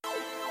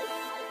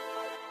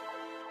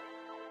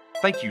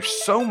Thank you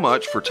so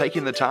much for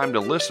taking the time to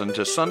listen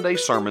to Sunday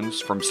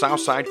sermons from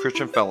Southside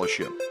Christian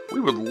Fellowship.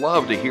 We would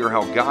love to hear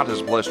how God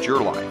has blessed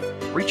your life.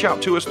 Reach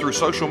out to us through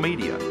social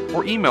media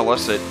or email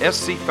us at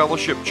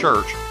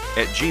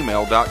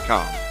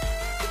scfellowshipchurch@gmail.com.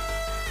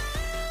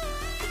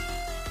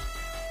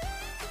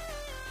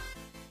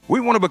 We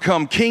want to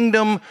become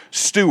kingdom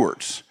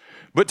stewards.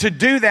 But to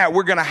do that,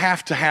 we're going to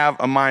have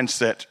a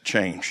mindset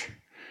change.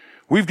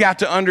 We've got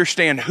to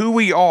understand who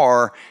we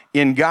are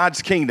in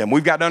God's kingdom.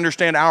 We've got to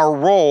understand our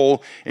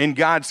role in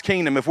God's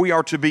kingdom if we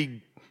are to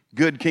be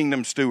good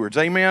kingdom stewards.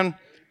 Amen?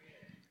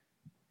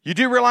 You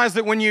do realize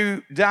that when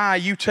you die,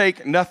 you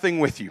take nothing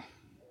with you.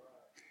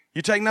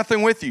 You take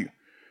nothing with you.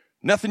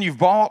 Nothing you've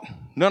bought,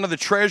 none of the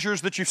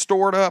treasures that you've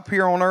stored up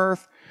here on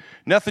earth,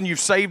 nothing you've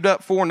saved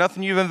up for,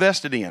 nothing you've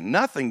invested in.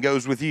 Nothing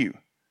goes with you.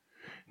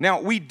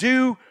 Now, we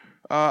do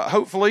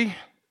hopefully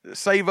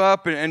save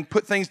up and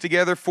put things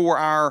together for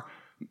our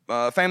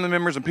family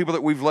members and people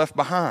that we've left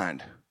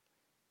behind.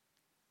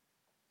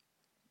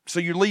 So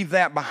you leave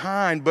that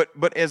behind,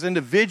 but as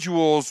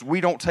individuals,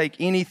 we don't take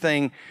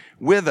anything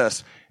with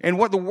us. And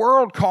what the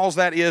world calls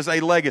that is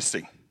a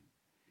legacy.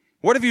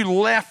 What have you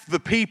left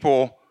the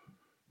people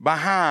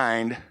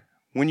behind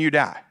when you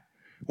die?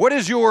 What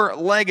is your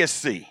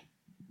legacy?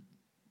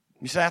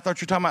 You say, I thought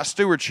you were talking about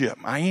stewardship.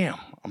 I am.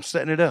 I'm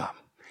setting it up.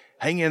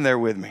 Hang in there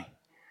with me.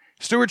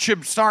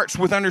 Stewardship starts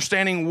with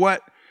understanding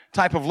what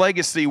type of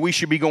legacy we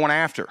should be going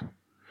after.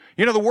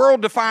 You know, the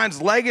world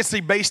defines legacy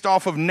based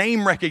off of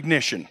name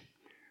recognition.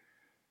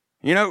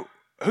 You know,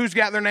 who's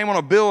got their name on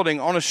a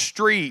building, on a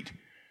street,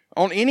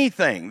 on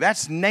anything?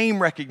 That's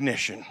name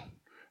recognition.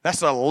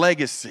 That's a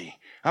legacy.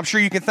 I'm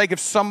sure you can think of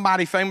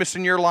somebody famous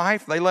in your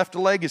life. They left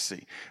a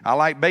legacy. I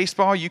like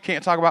baseball. You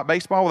can't talk about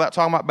baseball without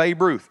talking about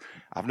Babe Ruth.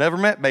 I've never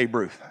met Babe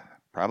Ruth.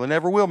 Probably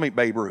never will meet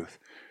Babe Ruth.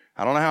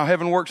 I don't know how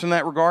heaven works in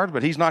that regard,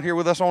 but he's not here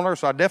with us on earth,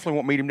 so I definitely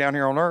won't meet him down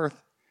here on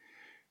earth.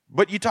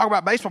 But you talk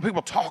about baseball,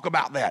 people talk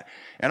about that.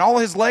 And all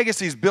his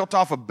legacy is built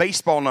off of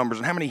baseball numbers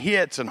and how many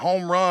hits and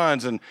home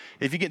runs. And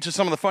if you get to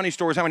some of the funny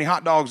stories, how many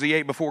hot dogs he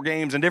ate before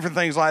games and different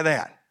things like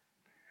that.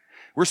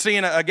 We're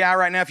seeing a guy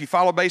right now, if you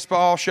follow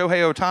baseball,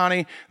 Shohei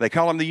Ohtani, they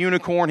call him the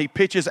unicorn. He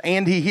pitches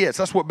and he hits.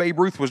 That's what Babe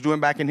Ruth was doing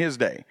back in his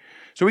day.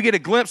 So we get a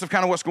glimpse of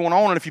kind of what's going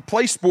on. And if you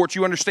play sports,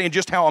 you understand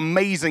just how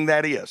amazing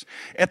that is.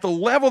 At the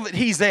level that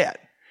he's at,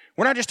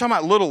 we're not just talking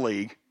about Little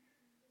League.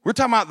 We're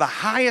talking about the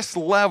highest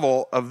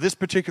level of this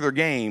particular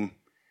game,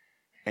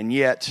 and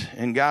yet,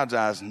 in God's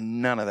eyes,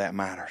 none of that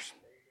matters.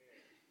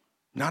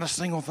 Not a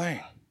single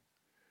thing.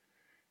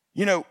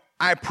 You know,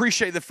 I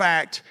appreciate the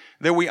fact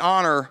that we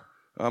honor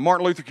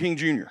Martin Luther King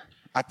Jr.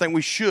 I think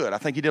we should. I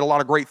think he did a lot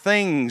of great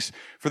things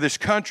for this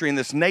country and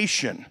this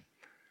nation.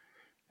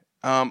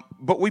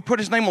 But we put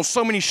his name on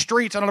so many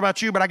streets, I don't know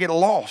about you, but I get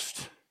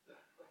lost.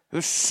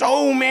 There's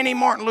so many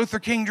Martin Luther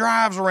King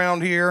drives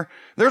around here.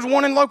 There's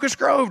one in Locust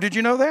Grove. Did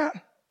you know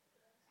that?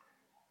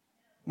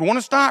 The one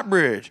in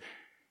Stockbridge,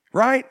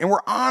 right? And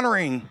we're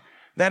honoring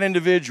that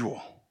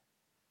individual.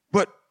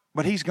 But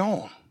he's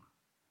gone.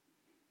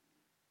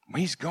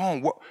 He's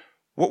gone.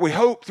 What we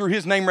hope through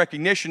his name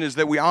recognition is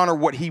that we honor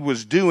what he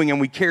was doing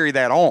and we carry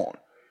that on.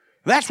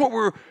 That's what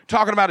we're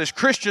talking about as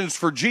Christians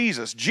for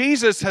Jesus.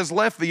 Jesus has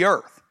left the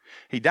earth.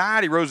 He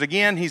died. He rose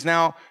again. He's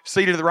now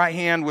seated at the right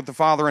hand with the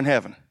Father in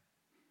heaven.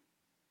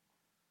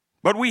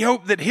 But we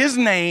hope that his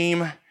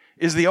name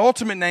is the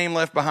ultimate name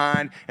left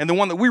behind and the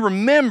one that we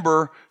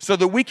remember so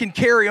that we can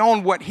carry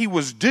on what he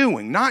was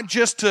doing, not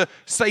just to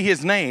say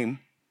his name,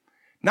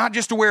 not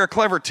just to wear a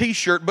clever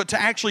t-shirt, but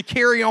to actually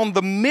carry on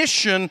the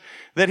mission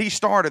that he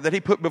started, that he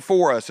put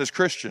before us as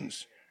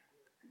Christians.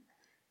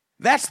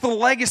 That's the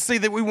legacy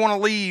that we want to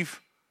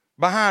leave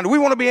behind. We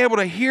want to be able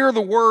to hear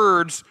the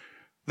words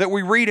that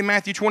we read in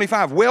Matthew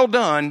 25. Well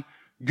done,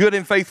 good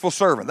and faithful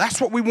servant. That's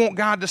what we want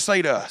God to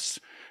say to us.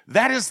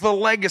 That is the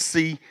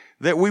legacy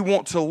that we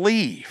want to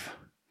leave.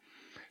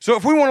 So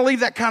if we want to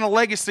leave that kind of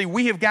legacy,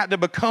 we have got to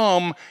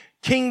become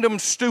kingdom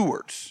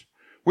stewards,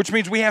 which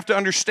means we have to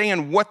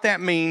understand what that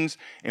means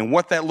and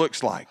what that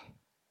looks like.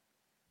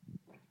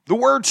 The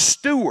word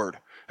steward,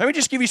 let me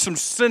just give you some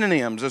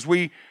synonyms as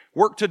we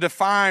work to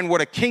define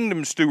what a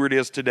kingdom steward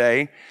is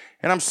today.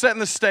 And I'm setting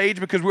the stage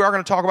because we are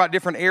going to talk about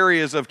different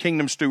areas of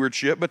kingdom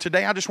stewardship. But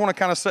today I just want to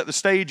kind of set the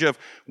stage of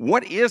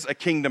what is a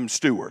kingdom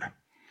steward.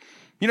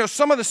 You know,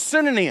 some of the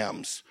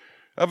synonyms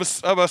of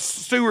a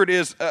steward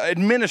is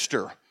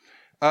administer,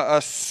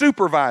 a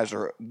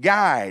supervisor,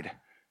 guide,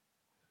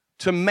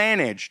 to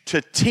manage, to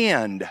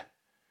tend.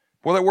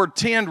 Well, that word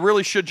tend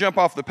really should jump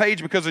off the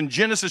page because in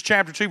Genesis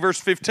chapter 2,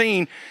 verse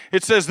 15,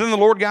 it says, Then the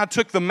Lord God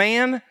took the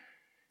man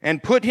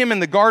and put him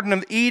in the Garden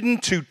of Eden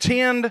to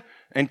tend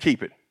and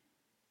keep it.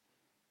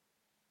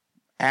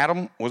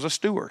 Adam was a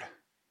steward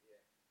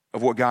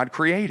of what God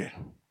created.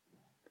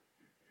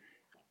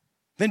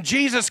 Then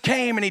Jesus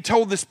came and he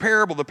told this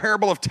parable, the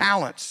parable of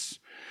talents.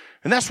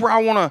 And that's where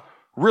I want to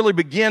really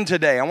begin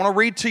today. I want to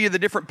read to you the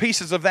different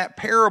pieces of that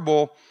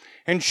parable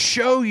and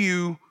show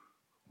you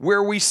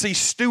where we see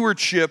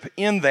stewardship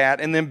in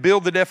that and then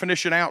build the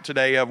definition out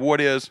today of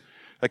what is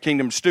a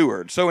kingdom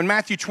steward. So in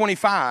Matthew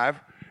 25,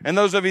 And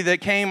those of you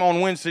that came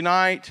on Wednesday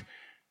night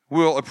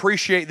will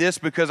appreciate this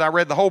because I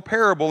read the whole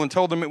parable and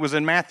told them it was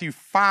in Matthew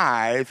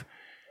 5,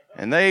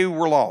 and they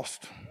were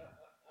lost.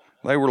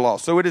 They were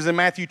lost. So it is in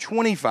Matthew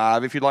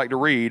 25 if you'd like to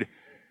read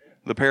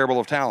the parable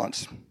of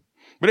talents.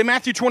 But in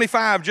Matthew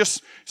 25,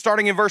 just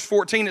starting in verse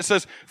 14, it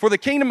says, "For the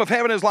kingdom of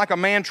heaven is like a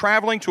man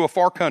traveling to a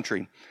far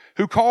country,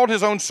 who called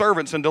his own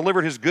servants and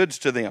delivered his goods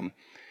to them.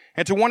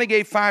 And to one he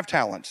gave 5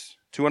 talents,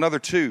 to another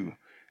 2,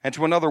 and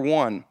to another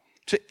 1,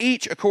 to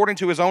each according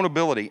to his own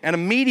ability. And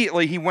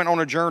immediately he went on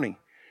a journey.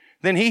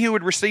 Then he who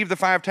had received the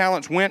 5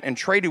 talents went and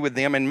traded with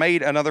them and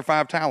made another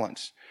 5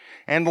 talents.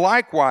 And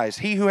likewise,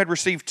 he who had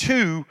received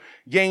 2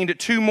 gained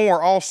 2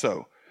 more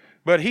also.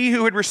 But he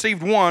who had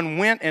received 1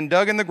 went and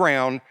dug in the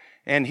ground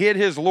and hid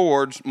his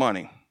Lord's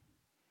money."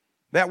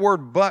 That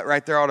word "but"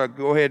 right there ought to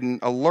go ahead and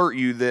alert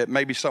you that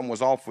maybe something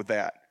was off with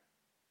that.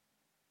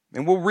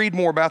 And we'll read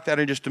more about that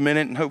in just a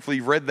minute, and hopefully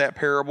you've read that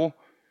parable.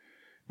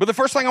 But the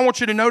first thing I want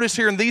you to notice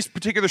here in these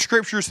particular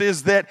scriptures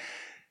is that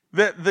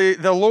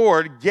the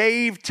Lord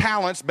gave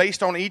talents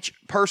based on each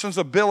person's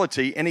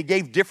ability, and he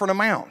gave different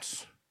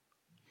amounts.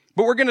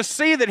 But we're going to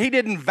see that he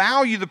didn't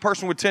value the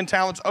person with 10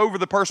 talents over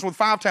the person with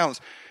 5 talents.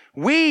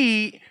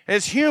 We,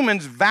 as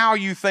humans,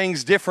 value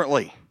things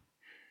differently.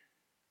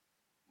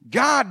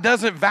 God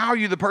doesn't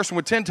value the person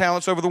with 10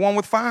 talents over the one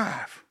with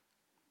 5.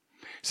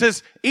 It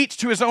says, each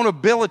to his own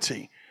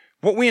ability.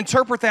 What we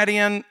interpret that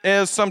in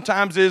as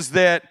sometimes is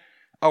that,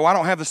 oh, I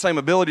don't have the same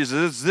abilities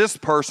as this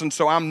person,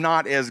 so I'm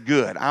not as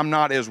good. I'm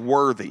not as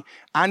worthy.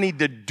 I need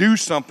to do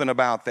something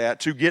about that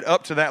to get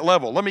up to that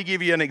level. Let me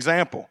give you an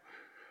example.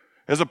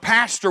 As a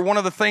pastor, one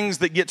of the things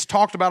that gets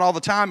talked about all the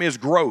time is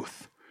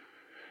growth.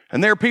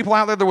 And there are people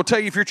out there that will tell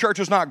you if your church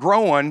is not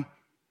growing,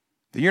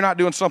 then you're not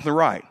doing something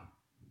right.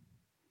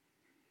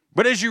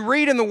 But as you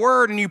read in the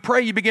Word and you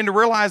pray, you begin to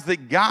realize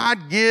that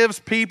God gives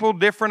people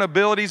different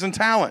abilities and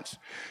talents.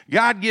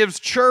 God gives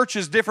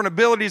churches different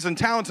abilities and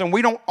talents, and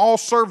we don't all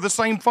serve the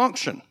same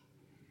function.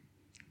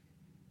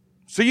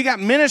 So you got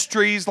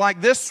ministries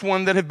like this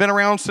one that have been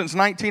around since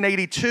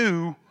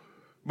 1982,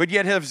 but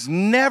yet have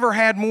never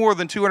had more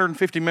than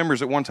 250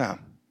 members at one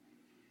time.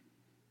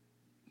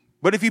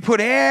 But if you put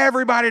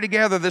everybody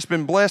together that's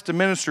been blessed and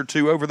ministered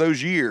to over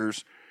those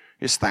years,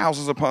 it's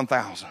thousands upon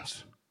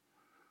thousands.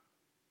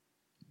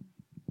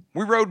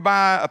 We rode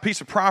by a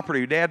piece of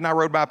property. Dad and I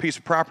rode by a piece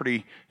of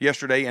property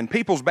yesterday, and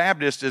People's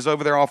Baptist is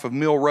over there off of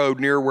Mill Road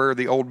near where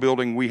the old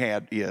building we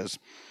had is.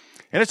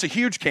 And it's a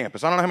huge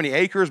campus. I don't know how many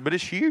acres, but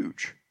it's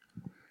huge.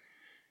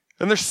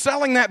 And they're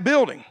selling that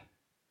building.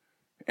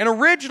 And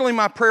originally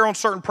my prayer on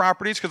certain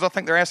properties, because I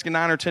think they're asking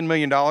 $9 or $10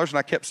 million, and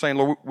I kept saying,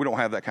 Lord, we don't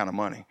have that kind of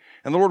money.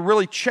 And the Lord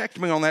really checked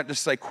me on that to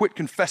say, quit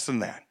confessing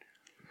that.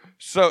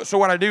 So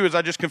what I do is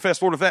I just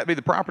confess, Lord, if that be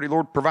the property,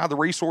 Lord, provide the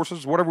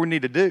resources, whatever we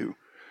need to do.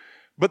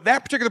 But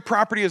that particular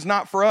property is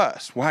not for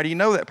us. Well, how do you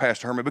know that,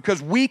 Pastor Herman?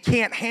 Because we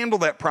can't handle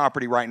that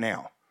property right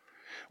now.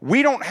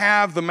 We don't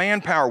have the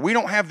manpower. We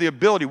don't have the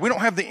ability. We don't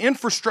have the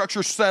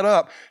infrastructure set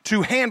up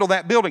to handle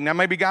that building. Now,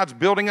 maybe God's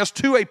building us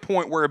to a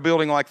point where a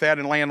building like that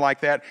and land like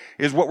that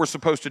is what we're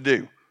supposed to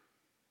do.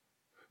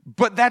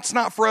 But that's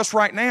not for us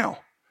right now.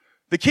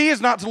 The key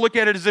is not to look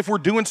at it as if we're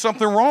doing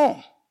something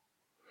wrong.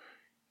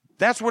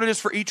 That's what it is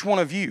for each one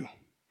of you.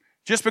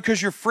 Just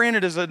because your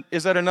friend is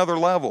at another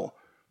level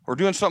or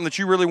doing something that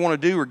you really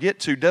want to do or get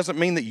to doesn't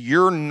mean that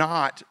you're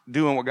not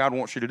doing what God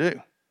wants you to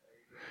do.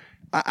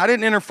 I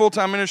didn't enter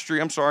full-time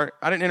ministry. I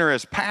didn't enter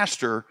as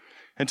pastor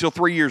until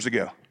 3 years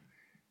ago.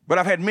 But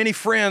I've had many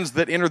friends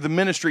that entered the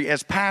ministry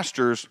as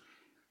pastors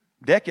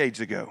decades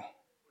ago.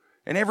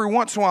 And every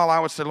once in a while I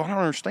would say, Lord, I don't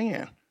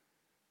understand.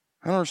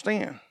 And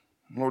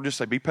the Lord would just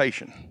say, be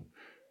patient.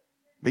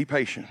 Be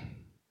patient.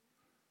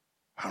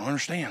 I don't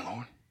understand,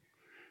 Lord.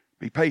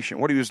 Be patient.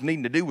 What he was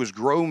needing to do was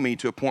grow me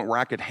to a point where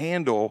I could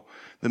handle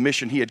the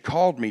mission he had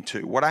called me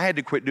to. What I had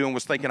to quit doing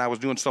was thinking I was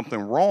doing something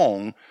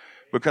wrong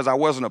because I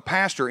wasn't a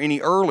pastor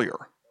any earlier.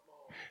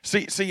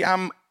 See,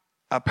 I'm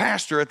a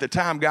pastor at the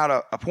time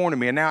God appointed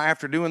me, and now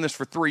after doing this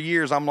for 3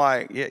 years, I'm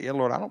like, yeah,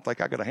 Lord, I don't think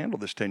I could have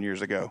handled this 10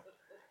 years ago.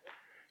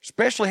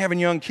 Especially having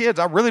young kids.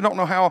 I really don't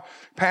know how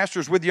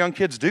pastors with young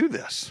kids do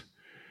this.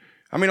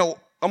 I mean,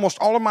 almost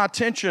all of my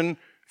attention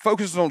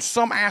focuses on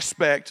some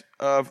aspect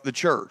of the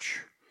church.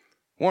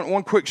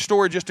 One quick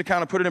story just to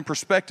kind of put it in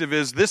perspective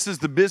is this is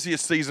the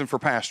busiest season for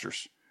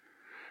pastors.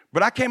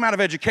 But I came out of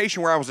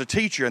education where I was a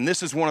teacher, and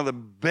this is one of the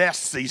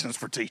best seasons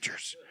for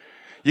teachers.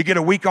 You get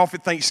a week off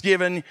at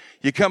Thanksgiving.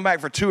 You come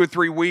back for 2 or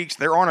 3 weeks.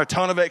 There aren't a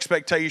ton of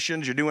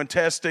expectations. You're doing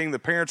testing. The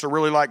parents are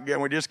really like,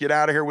 we just get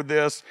out of here with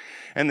this.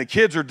 And the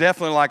kids are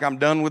definitely like, I'm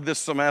done with this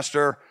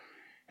semester.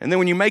 And then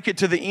when you make it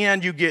to the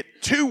end, you get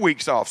 2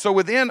 weeks off. So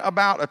within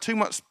about a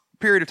 2-month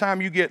period of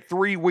time, you get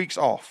 3 weeks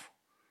off.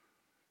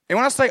 And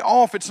when I say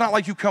off, it's not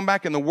like you come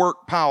back and the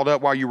work piled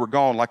up while you were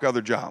gone like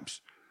other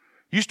jobs.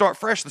 You start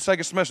fresh the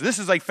second semester. This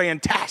is a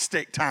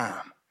fantastic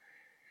time.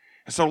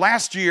 And so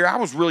last year, I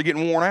was really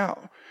getting worn out.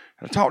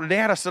 And I talked to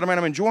Dad. I said, man,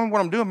 I'm enjoying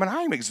what I'm doing, but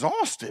I am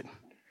exhausted.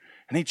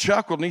 And he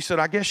chuckled and he said,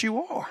 I guess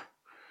you are.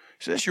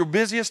 He said, it's your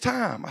busiest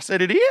time. I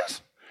said, it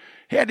is?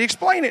 He had to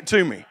explain it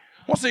to me.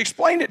 Once he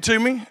explained it to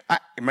me,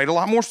 it made a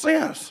lot more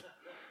sense.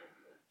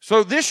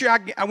 So this year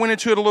I went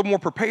into it a little more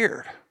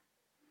prepared.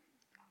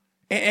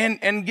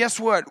 And guess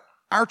what?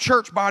 Our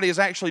church body is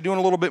actually doing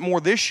a little bit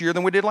more this year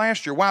than we did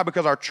last year. Why?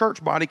 Because our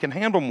church body can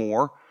handle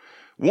more.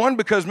 One,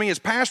 because me as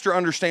pastor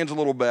understands a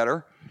little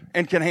better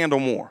and can handle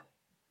more.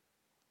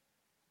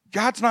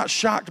 God's not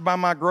shocked by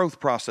my growth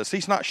process.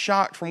 He's not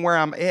shocked from where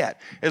I'm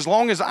at. As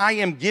long as I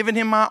am giving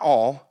him my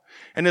all,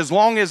 and as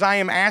long as I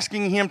am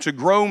asking him to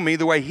grow me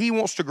the way he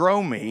wants to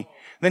grow me,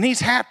 then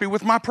he's happy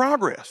with my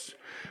progress.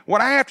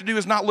 What I have to do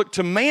is not look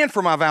to man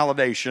for my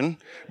validation,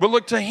 but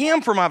look to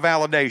him for my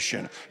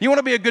validation. You want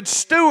to be a good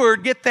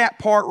steward, get that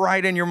part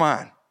right in your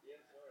mind.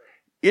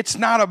 It's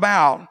not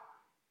about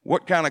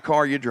what kind of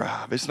car you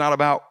drive. It's not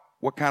about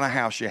what kind of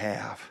house you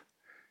have.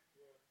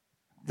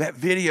 That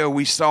video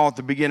we saw at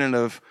the beginning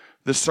of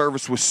the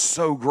service was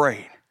so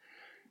great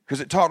because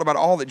it talked about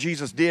all that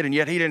Jesus did, and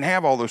yet he didn't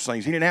have all those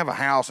things. He didn't have a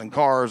house and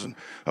cars and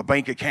a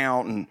bank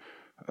account and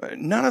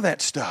none of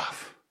that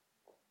stuff.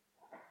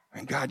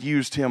 And God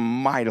used him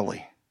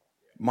mightily,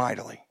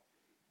 mightily.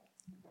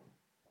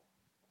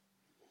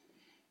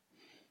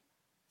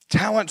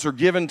 Talents are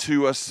given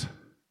to us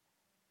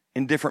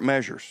in different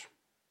measures.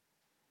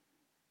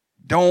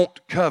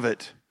 Don't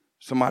covet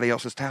somebody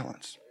else's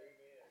talents.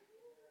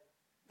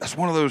 That's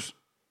one of those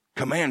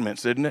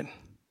commandments, isn't it?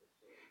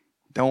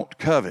 Don't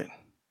covet.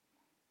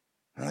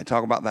 And they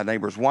talk about thy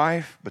neighbor's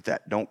wife, but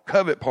that don't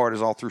covet part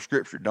is all through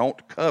Scripture.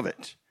 Don't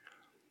covet.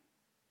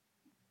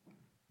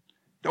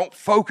 Don't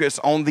focus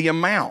on the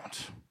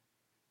amount.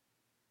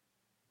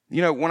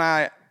 You know, when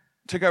I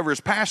took over as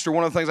pastor,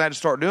 one of the things I had to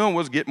start doing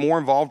was get more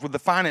involved with the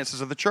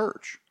finances of the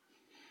church.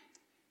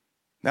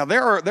 Now,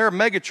 there are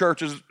mega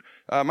churches.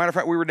 Matter of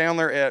fact, we were down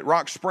there at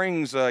Rock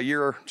Springs a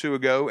year or two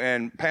ago,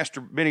 and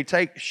Pastor Benny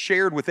Tate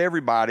shared with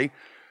everybody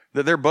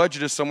that their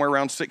budget is somewhere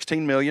around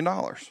 $16 million.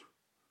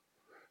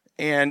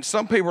 And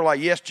some people are like,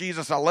 yes,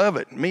 Jesus, I love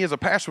it. Me as a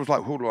pastor was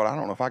like, oh, Lord, I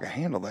don't know if I can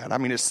handle that. I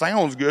mean, it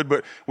sounds good,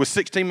 but with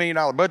 $16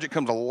 million budget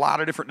comes a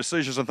lot of different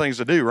decisions and things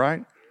to do,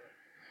 right?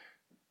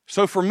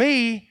 So for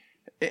me,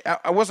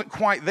 I wasn't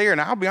quite there. And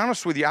I'll be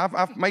honest with you,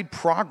 I've made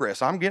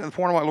progress. I'm getting to the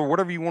point, I'm like, Lord,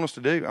 whatever you want us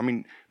to do. I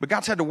mean, but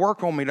God's had to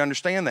work on me to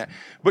understand that.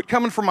 But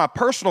coming from my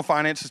personal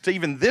finances to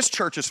even this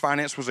church's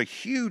finance was a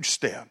huge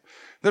step.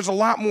 There's a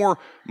lot more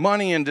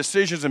money and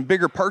decisions and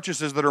bigger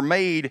purchases that are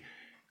made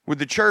with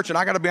the church. And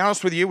I got to be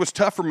honest with you, it was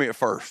tough for me at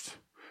first.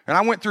 And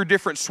I went through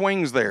different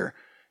swings there.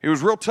 It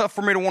was real tough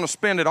for me to want to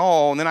spend it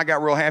all. And then I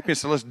got real happy and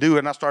said, let's do it.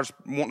 And I started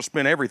wanting to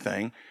spend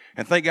everything.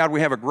 And thank God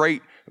we have a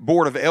great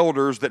board of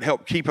elders that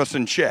help keep us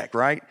in check,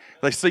 right?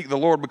 They seek the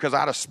Lord because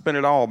I'd have spent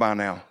it all by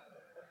now.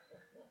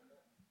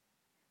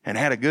 And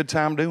had a good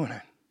time doing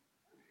it.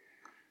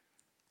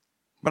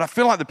 But I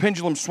feel like the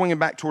pendulum's swinging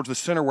back towards the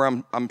center where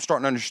I'm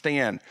starting to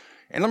understand.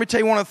 And let me tell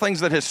you one of the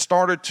things that has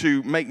started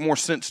to make more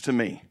sense to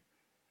me.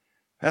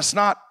 That's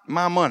not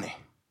my money.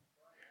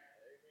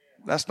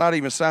 That's not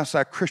even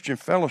Southside Christian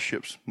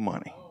Fellowship's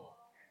money.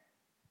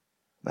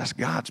 That's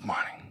God's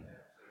money.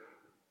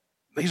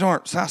 These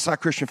aren't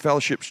Southside Christian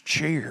Fellowship's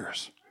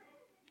chairs.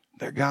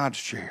 They're God's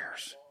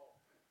chairs.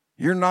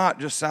 You're not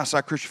just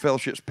Southside Christian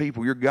Fellowship's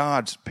people. You're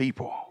God's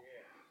people.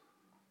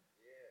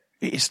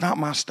 It's not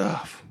my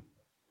stuff.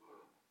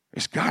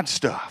 It's God's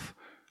stuff.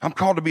 I'm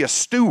called to be a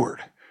steward.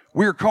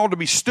 We are called to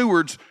be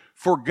stewards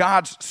for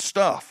God's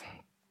stuff.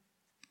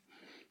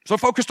 So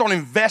focused on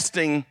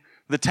investing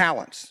the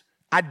talents.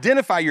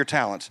 Identify your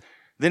talents.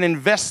 Then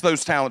invest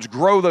those talents.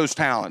 Grow those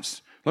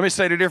talents. Let me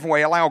say it a different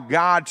way. Allow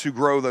God to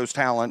grow those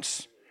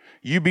talents.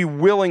 You be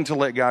willing to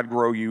let God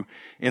grow you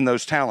in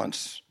those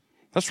talents.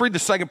 Let's read the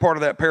second part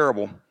of that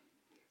parable.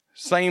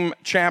 Same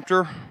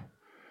chapter.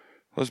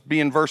 Let's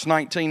be in verse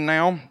 19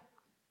 now.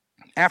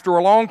 After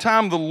a long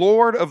time, the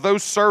Lord of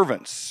those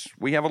servants,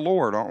 we have a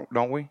Lord,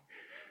 don't we?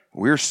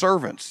 We're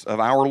servants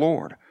of our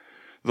Lord.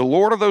 The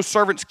Lord of those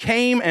servants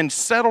came and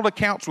settled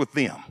accounts with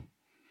them.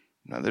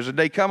 Now, there's a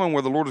day coming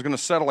where the Lord is going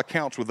to settle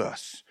accounts with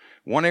us.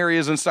 One area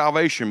is in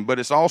salvation, but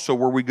it's also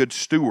where we good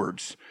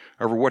stewards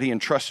over what he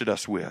entrusted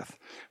us with.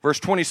 Verse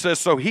 20 says,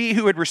 so he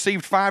who had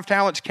received 5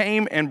 talents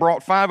came and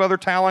brought 5 other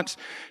talents,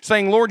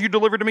 saying, Lord, you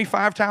delivered to me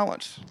 5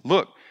 talents.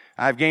 Look,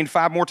 I have gained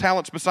 5 more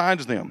talents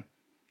besides them.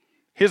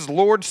 His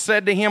Lord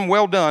said to him,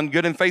 well done,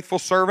 good and faithful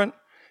servant.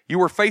 You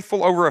were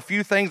faithful over a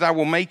few things. I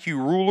will make you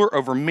ruler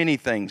over many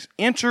things.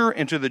 Enter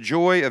into the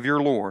joy of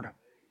your Lord.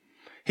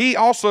 He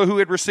also who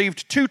had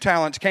received 2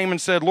 talents came and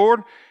said,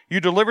 Lord, you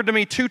delivered to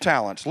me 2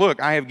 talents.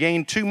 Look, I have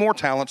gained 2 more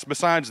talents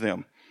besides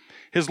them.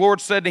 His Lord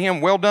said to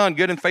him, well done,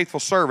 good and faithful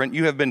servant.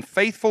 You have been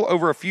faithful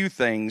over a few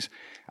things.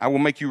 I will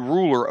make you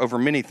ruler over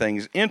many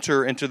things.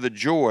 Enter into the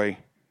joy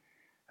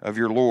of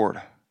your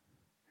Lord.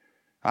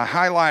 I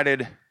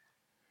highlighted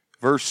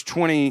verse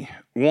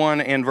 21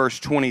 and verse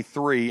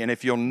 23. And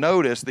if you'll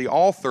notice, the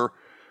author,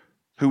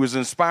 who was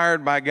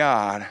inspired by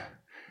God,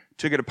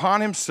 took it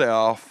upon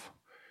himself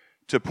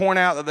to point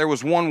out that there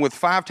was one with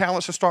 5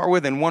 talents to start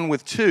with and one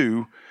with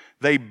 2.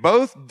 They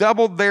both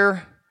doubled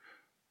their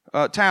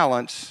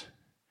talents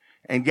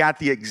and got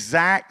the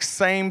exact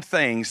same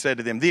thing said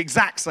to them. The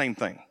exact same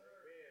thing.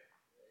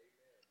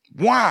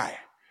 Why?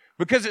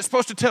 Because it's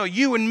supposed to tell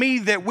you and me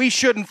that we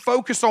shouldn't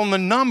focus on the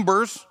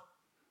numbers.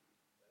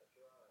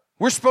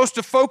 We're supposed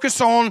to focus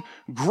on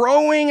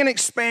growing and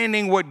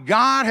expanding what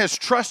God has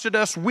trusted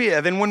us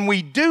with. And when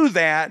we do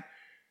that,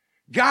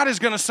 God is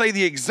going to say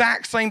the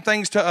exact same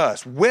things to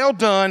us. Well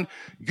done,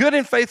 good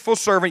and faithful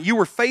servant. You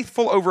were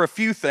faithful over a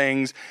few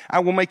things. I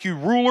will make you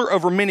ruler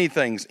over many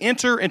things.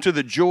 Enter into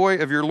the joy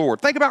of your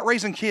Lord. Think about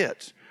raising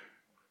kids.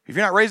 If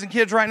you're not raising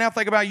kids right now,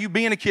 think about you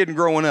being a kid and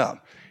growing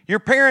up. Your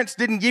parents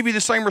didn't give you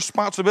the same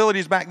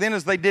responsibilities back then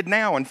as they did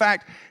now. In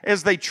fact,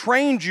 as they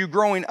trained you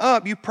growing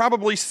up, you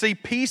probably see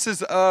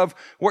pieces of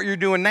what you're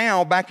doing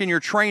now back in your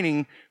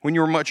training when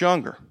you were much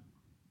younger.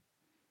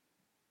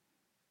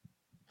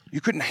 You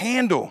couldn't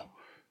handle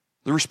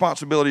the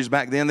responsibilities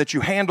back then that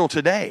you handle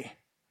today.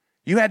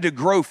 You had to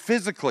grow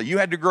physically. You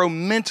had to grow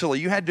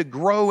mentally. You had to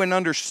grow in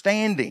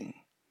understanding.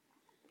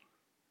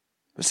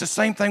 It's the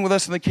same thing with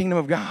us in the kingdom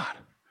of God.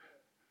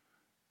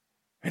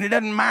 And it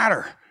doesn't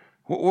matter.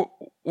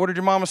 What did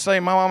your mama say?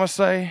 My mama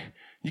say?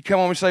 You come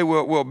home and say,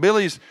 well,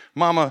 Billy's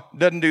mama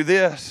doesn't do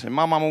this. And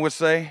my mama would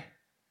say,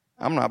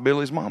 I'm not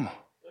Billy's mama.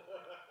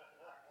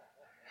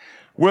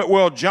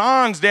 Well,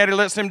 John's daddy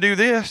lets him do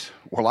this.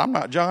 Well, I'm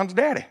not John's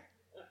daddy.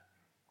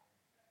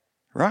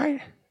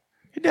 Right?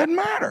 It doesn't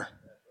matter.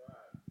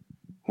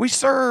 We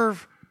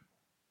serve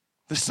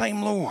the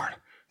same Lord,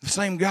 the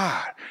same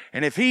God.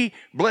 And if he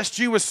blessed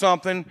you with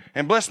something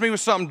and blessed me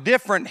with something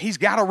different, he's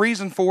got a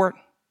reason for it.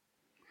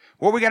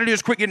 What we got to do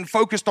is quit getting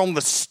focused on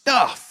the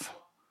stuff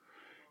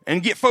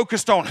and get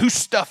focused on whose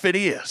stuff it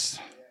is.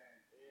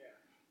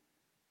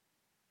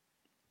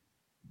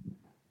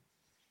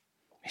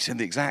 He said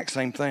the exact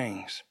same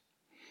things.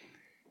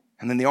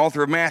 And then the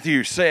author of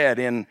Matthew said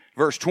in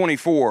verse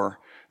 24,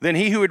 then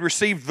he who had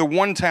received the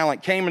 1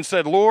 talent came and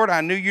said, Lord,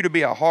 I knew you to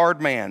be a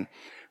hard man,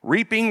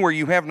 reaping where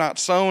you have not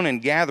sown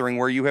and gathering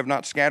where you have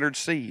not scattered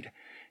seed.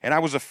 And I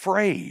was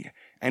afraid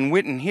and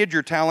went and hid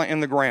your talent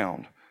in the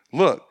ground.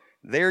 Look,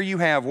 there you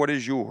have what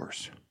is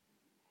yours.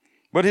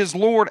 But his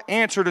Lord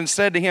answered and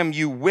said to him,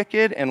 you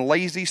wicked and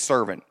lazy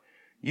servant,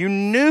 you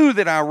knew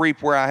that I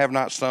reap where I have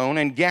not sown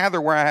and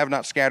gather where I have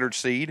not scattered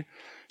seed.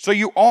 So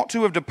you ought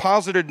to have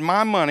deposited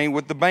my money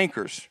with the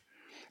bankers.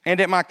 And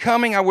at my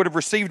coming, I would have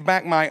received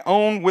back my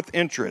own with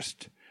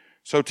interest.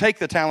 So take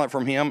the talent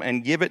from him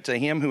and give it to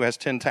him who has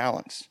 10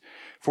 talents.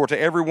 For to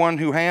everyone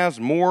who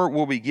has, more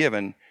will be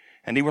given,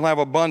 and he will have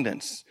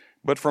abundance.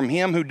 But from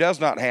him who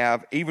does not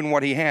have, even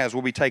what he has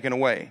will be taken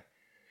away.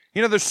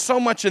 You know, there's so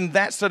much in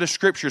that set of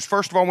scriptures.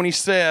 First of all, when he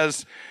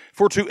says,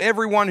 for to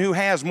everyone who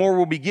has, more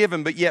will be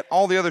given, but yet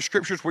all the other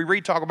scriptures we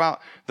read talk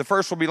about the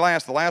first will be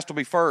last, the last will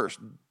be first.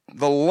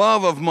 The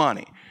love of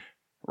money,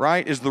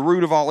 right, is the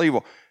root of all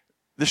evil.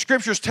 The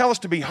scriptures tell us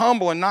to be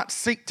humble and not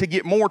seek to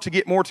get more, to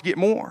get more, to get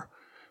more.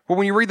 But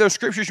when you read those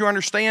scriptures, you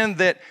understand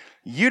that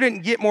you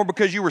didn't get more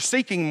because you were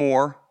seeking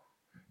more.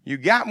 You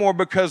got more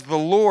because the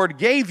Lord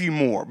gave you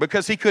more,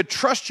 because he could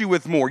trust you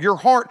with more. Your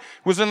heart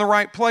was in the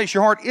right place.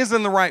 Your heart is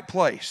in the right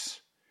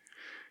place.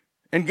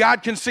 And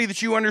God can see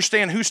that you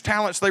understand whose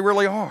talents they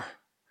really are,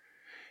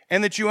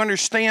 and that you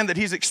understand that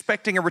he's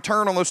expecting a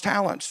return on those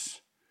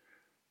talents.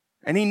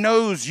 And he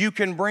knows you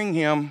can bring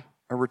him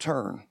a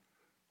return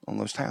on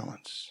those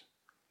talents.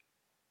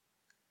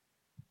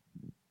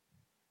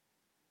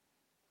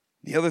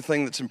 The other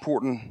thing that's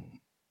important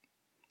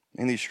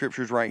in these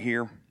scriptures right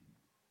here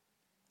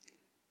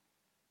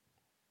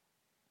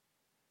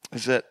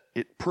is that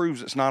it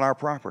proves it's not our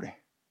property.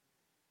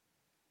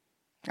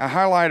 I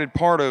highlighted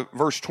part of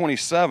verse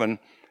 27.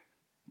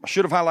 I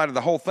should have highlighted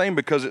the whole thing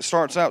because it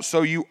starts out,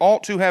 so you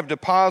ought to have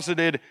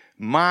deposited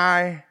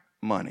my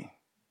money.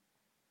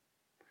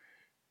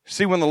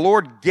 See, when the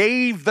Lord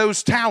gave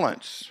those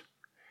talents,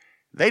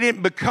 they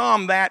didn't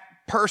become that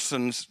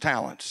person's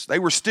talents. They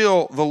were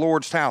still the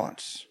Lord's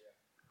talents.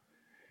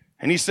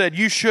 And he said,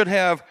 you should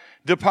have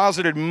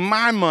deposited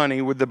my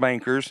money with the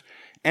bankers,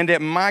 and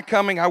at my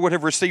coming I would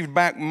have received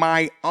back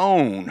my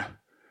own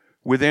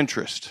with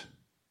interest.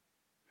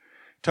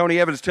 Tony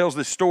Evans tells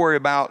this story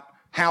about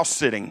house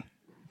sitting.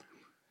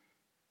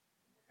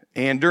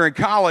 And during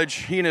college,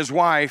 he and his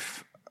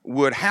wife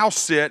would house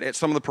sit at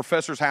some of the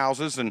professors'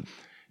 houses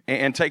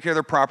and take care of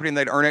their property, and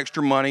they'd earn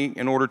extra money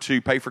in order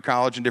to pay for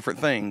college and different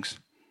things.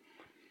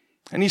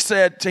 And he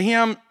said to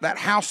him, that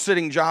house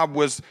sitting job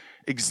was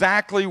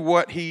exactly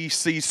what he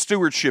sees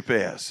stewardship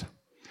as.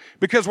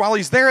 Because while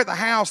he's there at the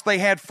house, they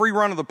had free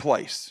run of the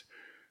place.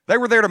 They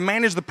were there to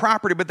manage the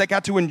property, but they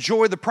got to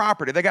enjoy the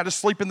property. They got to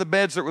sleep in the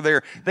beds that were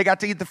there. They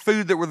got to eat the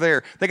food that were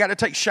there. They got to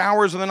take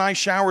showers in the nice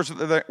showers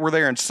that were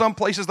there. In some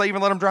places, they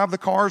even let them drive the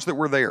cars that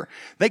were there.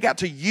 They got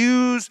to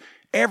use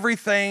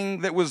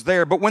everything that was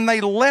there. But when they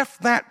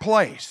left that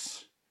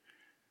place,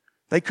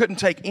 they couldn't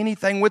take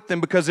anything with them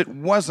because it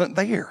wasn't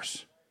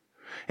theirs.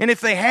 And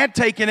if they had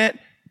taken it,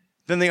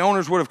 then the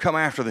owners would have come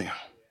after them.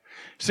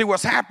 See,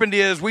 what's happened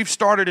is we've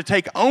started to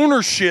take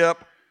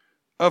ownership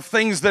of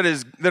things that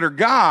are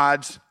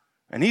God's,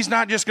 and he's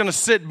not just going to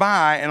sit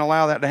by and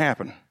allow that to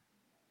happen.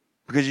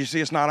 Because you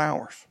see, it's not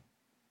ours.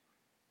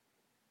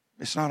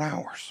 It's not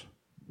ours.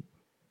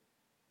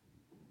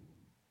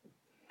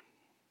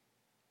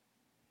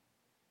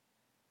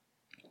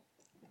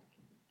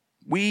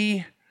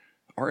 We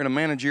are in a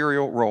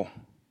managerial role,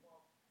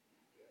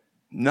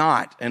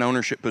 not an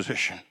ownership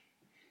position.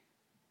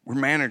 We're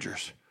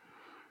managers.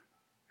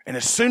 And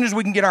as soon as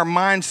we can get our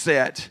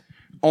mindset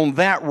on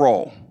that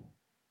role,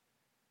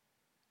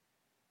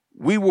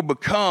 we will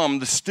become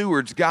the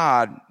stewards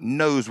God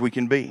knows we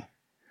can be.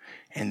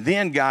 And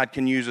then God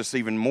can use us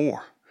even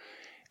more.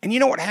 And you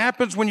know what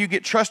happens when you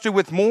get trusted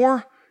with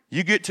more?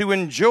 You get to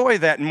enjoy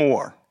that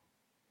more.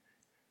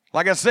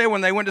 Like I said,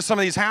 when they went to some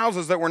of these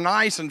houses that were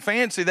nice and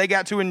fancy, they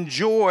got to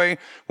enjoy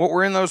what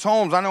were in those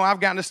homes. I know I've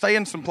gotten to stay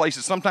in some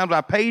places. Sometimes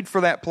I paid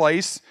for that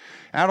place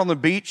out on the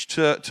beach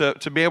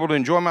to be able to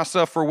enjoy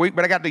myself for a week,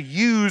 but I got to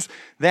use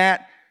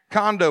that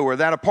condo or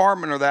that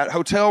apartment or that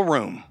hotel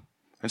room.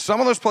 And some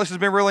of those places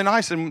have been really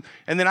nice. And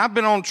then I've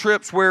been on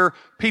trips where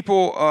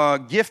people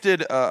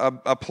gifted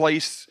a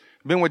place.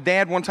 Been with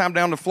Dad one time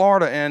down to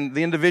Florida, and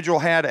the individual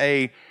had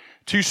a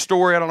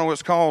 2-story, I don't know what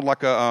it's called,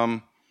 like a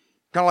kind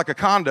of like a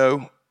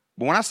condo.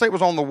 But when I say it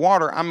was on the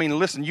water, I mean,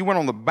 listen, you went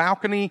on the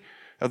balcony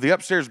of the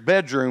upstairs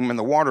bedroom, and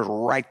the water's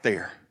right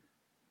there.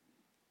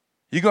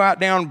 You go out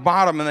down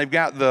bottom, and they've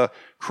got the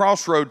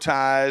crossroad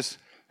ties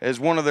as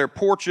one of their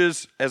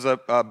porches as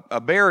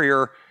a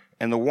barrier,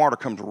 and the water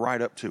comes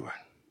right up to it.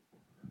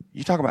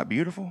 You talk about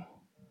beautiful?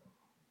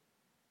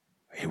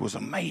 It was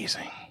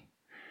amazing.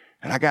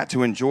 And I got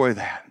to enjoy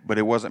that, but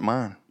it wasn't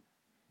mine.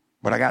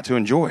 But I got to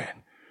enjoy it.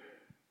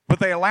 But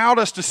they allowed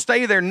us to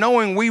stay there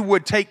knowing we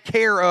would take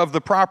care of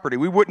the property.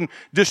 We wouldn't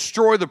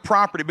destroy the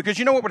property. Because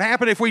you know what would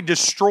happen if we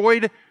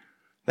destroyed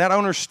that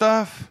owner's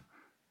stuff?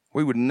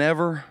 We would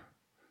never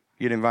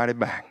get invited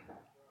back.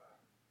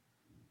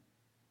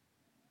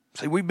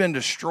 See, we've been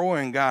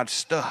destroying God's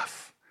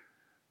stuff.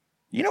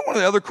 You know one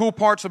of the other cool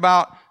parts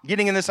about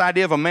getting in this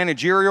idea of a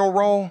managerial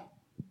role?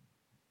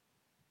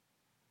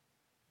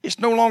 It's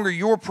no longer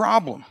your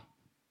problem.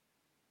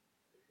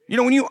 You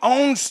know, when you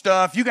own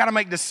stuff, you got to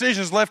make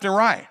decisions left and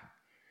right.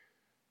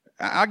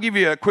 I'll give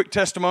you a quick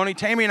testimony.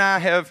 Tammy and I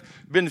have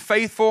been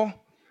faithful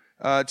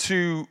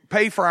to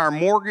pay for our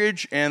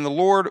mortgage, and the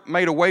Lord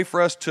made a way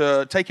for us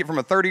to take it from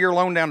a 30-year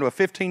loan down to a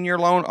 15-year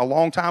loan a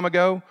long time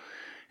ago.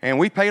 And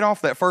we paid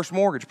off that first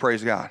mortgage,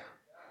 praise God.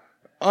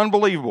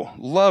 Unbelievable.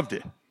 Loved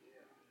it.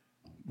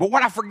 But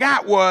what I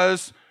forgot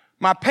was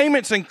my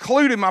payments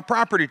included my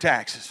property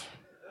taxes.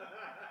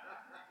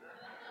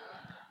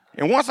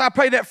 And once I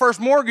paid that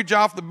first mortgage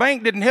off, the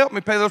bank didn't help me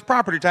pay those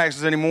property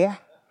taxes anymore.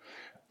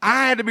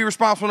 I had to be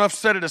responsible enough to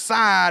set it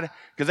aside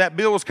because that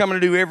bill was coming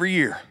due every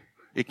year.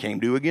 It came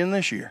due again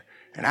this year.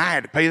 And I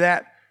had to pay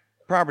that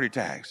property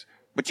tax.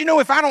 But you know,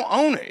 if I don't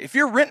own it, if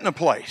you're renting a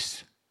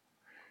place,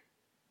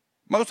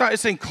 most of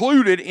it's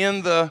included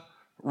in the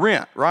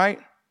rent, right?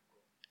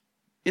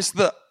 It's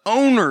the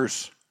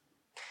owner's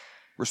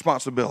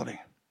responsibility.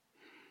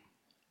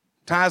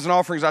 Tithes and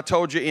offerings, I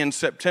told you in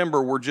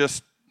September, were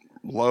just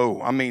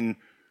low. I mean,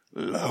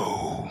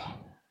 low.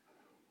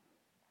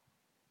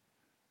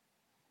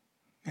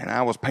 And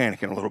I was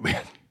panicking a little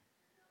bit.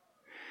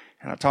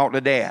 And I talked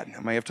to Dad.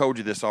 I may have told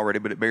you this already,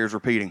 but it bears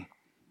repeating.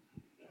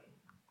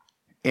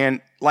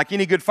 And like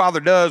any good father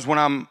does, when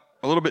I'm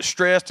a little bit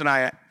stressed and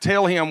I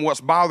tell him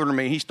what's bothering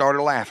me, he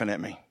started laughing at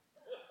me.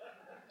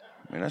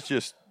 I mean, that's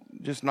just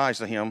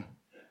nice of him.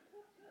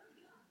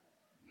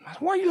 I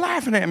said, "What are you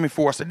laughing at me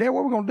for?" I said, "Dad,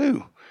 what are we going to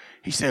do?"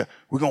 He said,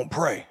 "We're going to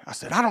pray." I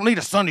said, "I don't need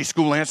a Sunday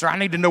school answer. I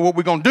need to know what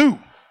we're going to do."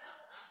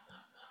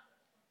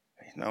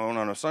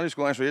 No. Sunday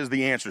school answer is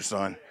the answer,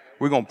 son.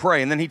 We're going to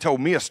pray. And then he told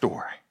me a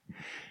story.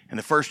 And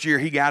the first year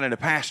he got into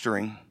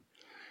pastoring,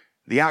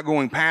 the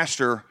outgoing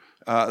pastor,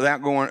 they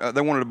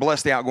wanted to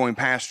bless the outgoing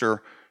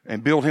pastor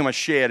and build him a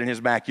shed in his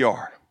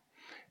backyard.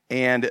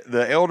 And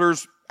the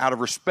elders, out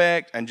of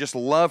respect and just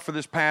love for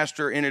this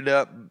pastor, ended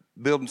up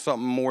building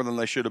something more than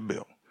they should have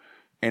built.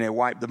 And it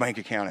wiped the bank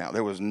account out.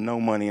 There was no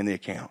money in the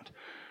account.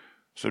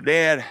 So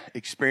Dad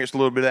experienced a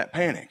little bit of that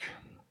panic.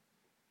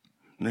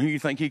 And who do you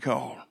think he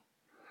called?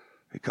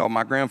 He called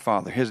my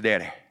grandfather, his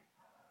daddy.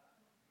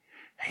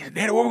 He said,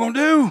 "Daddy, what are we going to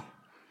do?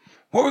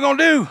 What are we going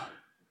to do?"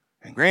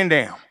 And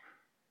Granddam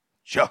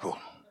chuckled,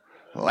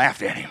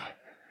 laughed at him.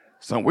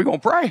 "Son, we're going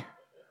to pray.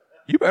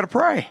 You better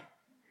pray."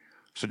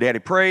 So Daddy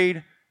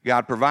prayed.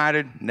 God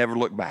provided, never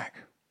looked back.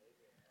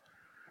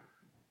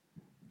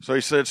 So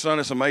he said, "Son,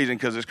 it's amazing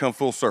because it's come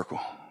full circle."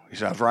 He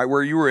said, "I was right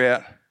where you were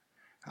at.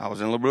 I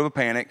was in a little bit of a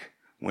panic.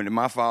 Went to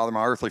my father,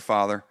 my earthly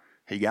father.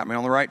 He got me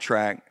on the right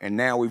track. And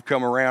now we've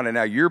come around, and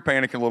now you're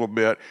panicking a little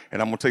bit.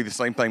 And I'm going to tell you the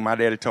same thing my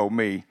daddy told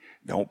me.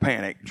 Don't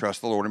panic.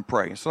 Trust the Lord and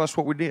pray." And so that's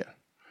what we did.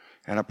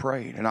 And I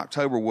prayed. And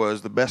October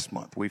was the best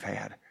month we've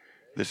had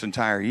this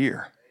entire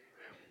year.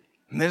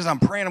 And then as I'm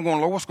praying, I'm going,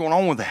 "Lord, what's going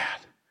on with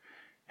that?"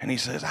 And he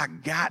says, "I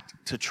got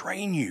to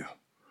train you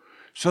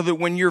so that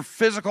when your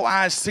physical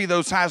eyes see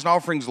those tithes and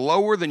offerings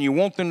lower than you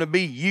want them to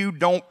be, you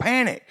don't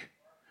panic.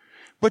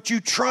 But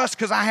you trust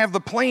because I have the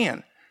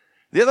plan."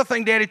 The other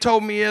thing Daddy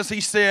told me is,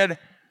 he said,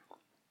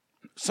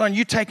 "Son,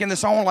 you taking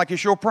this on like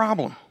it's your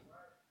problem."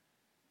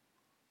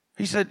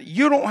 He said,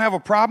 "You don't have a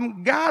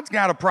problem. God's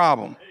got a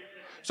problem.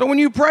 So when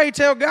you pray,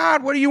 tell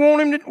God, what do you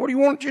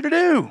want you to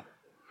do?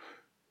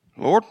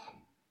 Lord,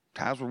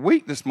 Tithes were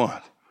weak this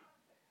month.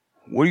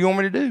 What do you want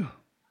me to do?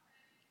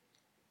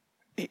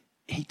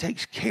 He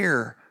takes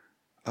care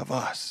of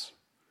us.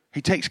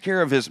 He takes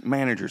care of his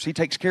managers. He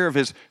takes care of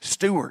his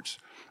stewards.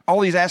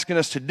 All he's asking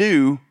us to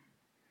do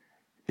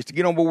is to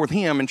get on board with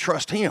him and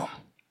trust him.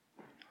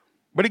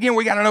 But again,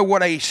 we got to know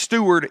what a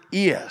steward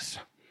is.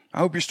 I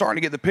hope you're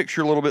starting to get the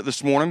picture a little bit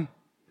this morning,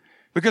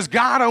 because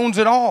God owns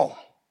it all.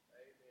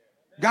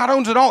 God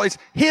owns it all. It's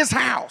his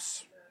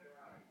house.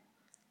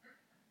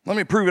 Let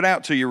me prove it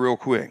out to you real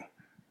quick.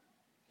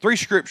 3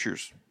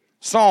 scriptures.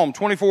 Psalm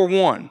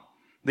 24:1.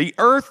 The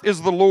earth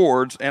is the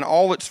Lord's and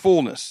all its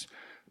fullness,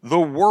 the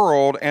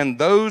world and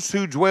those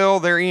who dwell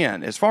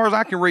therein. As far as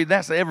I can read,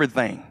 that's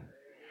everything.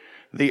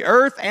 The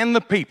earth and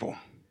the people.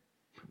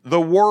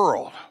 The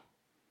world.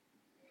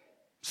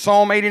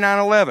 Psalm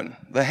 89:11.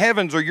 The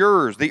heavens are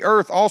yours. The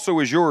earth also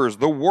is yours.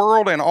 The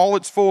world and all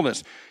its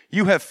fullness.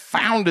 You have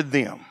founded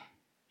them.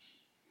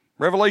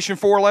 Revelation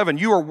 4:11.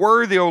 You are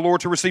worthy, O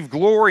Lord, to receive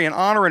glory and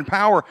honor and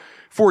power,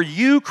 for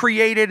you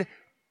created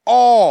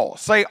all.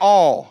 Say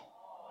all.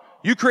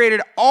 You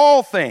created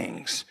all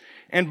things,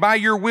 and by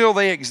your will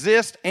they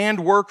exist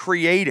and were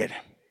created.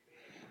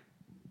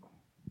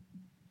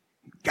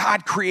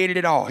 God created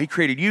it all. He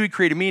created you. He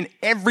created me, and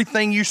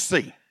everything you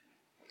see.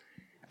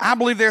 I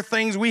believe there are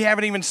things we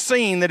haven't even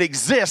seen that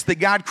exist that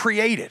God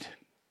created.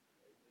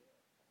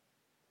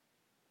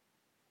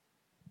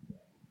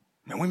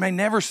 Now, we may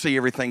never see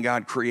everything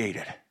God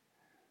created.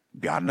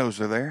 God knows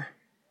they're there.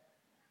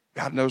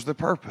 God knows the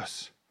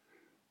purpose.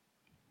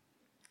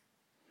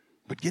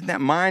 But get that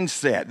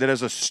mindset that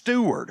as a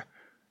steward,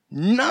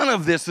 none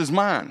of this is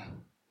mine.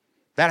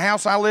 That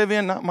house I live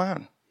in, not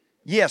mine.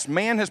 Yes,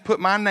 man has put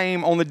my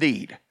name on the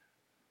deed,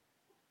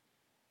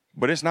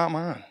 but it's not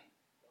mine.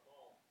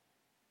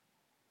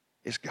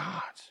 It's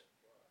God's.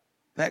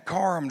 That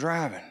car I'm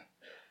driving,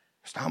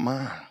 it's not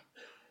mine.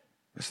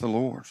 It's the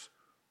Lord's.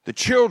 The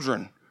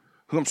children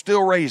who I'm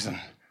still raising,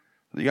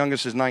 the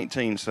youngest is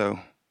 19, so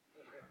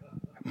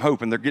I'm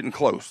hoping they're getting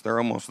close. They're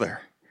almost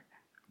there.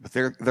 But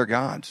they're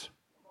God's.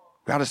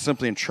 God has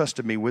simply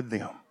entrusted me with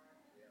them.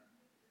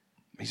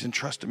 He's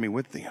entrusted me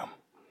with them.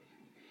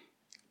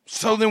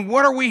 So then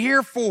what are we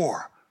here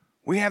for?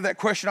 We have that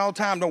question all the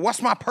time. No,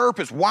 what's my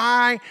purpose?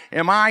 Why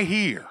am I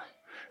here?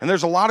 And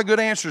there's a lot of good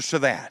answers to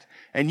that.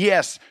 And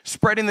yes,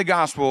 spreading the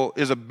gospel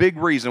is a big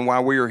reason why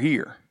we are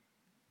here.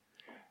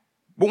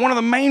 But one of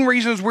the main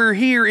reasons we're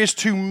here is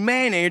to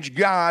manage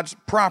God's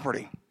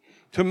property,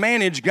 to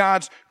manage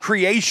God's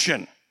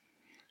creation.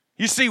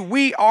 You see,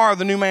 we are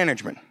the new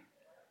management.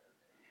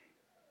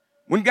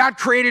 When God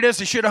created us,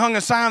 he should have hung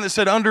a sign that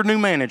said under new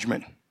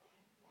management.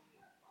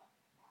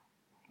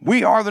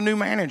 We are the new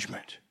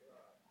management.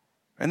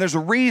 And there's a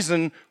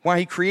reason why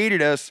he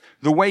created us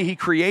the way he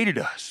created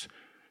us.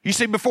 You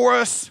see, before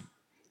us,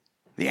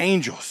 the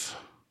angels.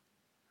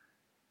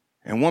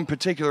 And one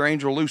particular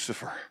angel,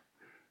 Lucifer,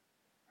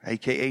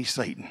 a.k.a.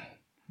 Satan.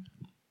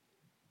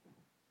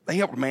 They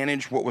helped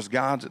manage what was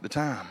God's at the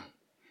time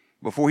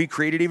before he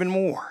created even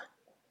more.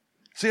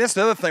 See, that's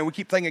the other thing. We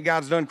keep thinking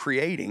God's done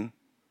creating,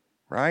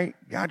 right?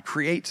 God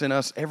creates in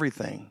us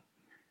everything.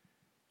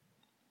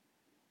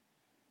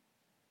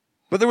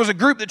 But there was a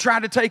group that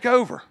tried to take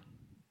over.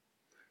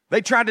 They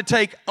tried to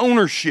take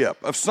ownership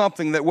of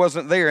something that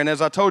wasn't there. And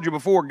as I told you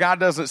before, God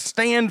doesn't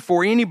stand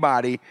for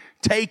anybody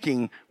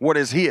taking what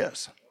is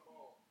his.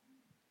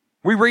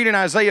 We read in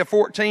Isaiah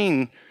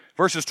 14,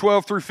 verses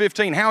 12 through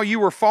 15, how you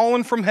were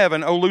fallen from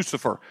heaven, O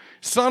Lucifer,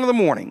 son of the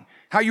morning,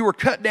 how you were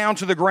cut down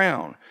to the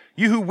ground,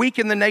 you who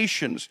weaken the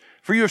nations.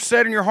 For you have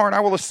said in your heart, I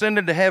will ascend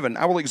into heaven.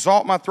 I will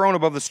exalt my throne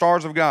above the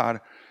stars of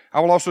God. I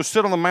will also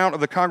sit on the mount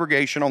of the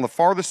congregation on the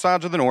farthest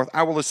sides of the north.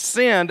 I will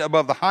ascend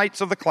above the heights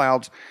of the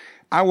clouds.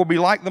 I will be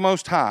like the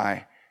Most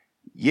High,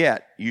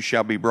 yet you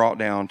shall be brought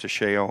down to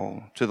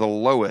Sheol, to the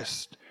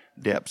lowest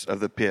depths of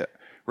the pit.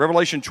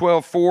 Revelation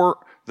 12:4,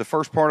 the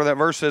first part of that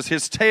verse says,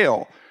 his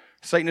tail,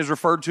 Satan is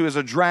referred to as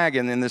a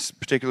dragon in this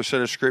particular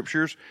set of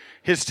scriptures.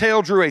 His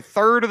tail drew a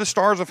third of the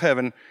stars of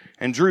heaven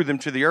and drew them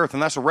to the earth.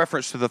 And that's a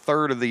reference to the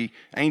third of the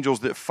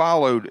angels that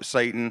followed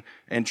Satan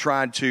and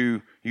tried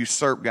to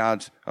usurp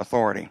God's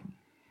authority.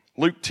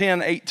 Luke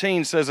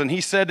 10:18 says, and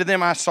he said to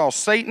them, I saw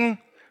Satan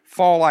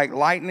fall like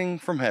lightning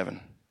from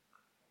heaven.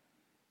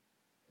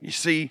 You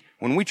see,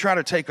 when we try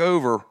to take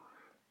over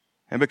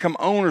and become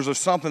owners of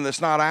something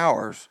that's not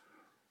ours,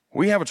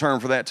 we have a term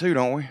for that too,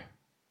 don't we?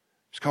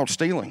 It's called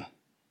stealing.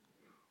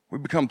 We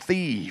become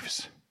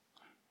thieves.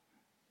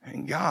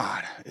 And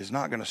God is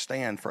not going to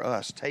stand for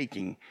us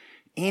taking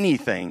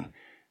anything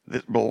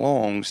that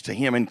belongs to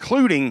him,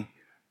 including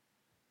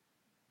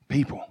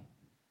people.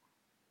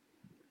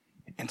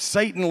 And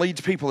Satan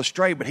leads people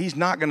astray, but he's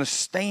not going to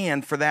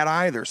stand for that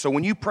either. So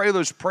when you pray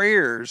those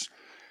prayers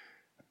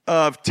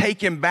of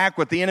taking back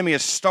what the enemy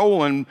has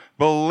stolen,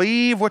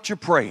 believe what you're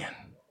praying.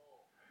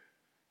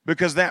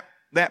 Because that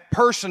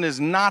person is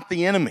not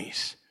the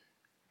enemy's.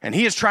 And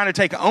he is trying to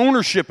take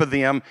ownership of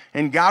them,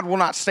 and God will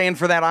not stand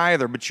for that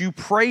either. But you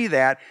pray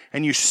that,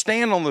 and you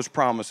stand on those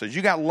promises.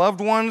 You got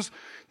loved ones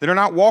that are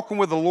not walking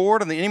with the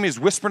Lord, and the enemy is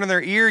whispering in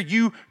their ear.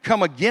 You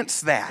come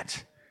against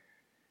that.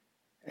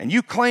 And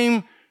you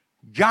claim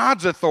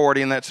God's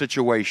authority in that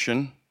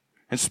situation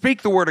and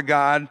speak the word of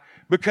God,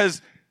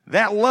 because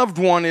that loved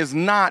one is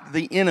not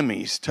the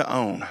enemy's to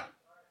own.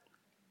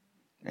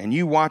 And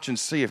you watch and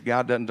see if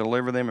God doesn't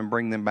deliver them and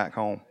bring them back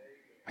home.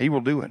 He will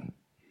do it.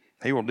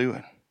 He will do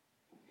it.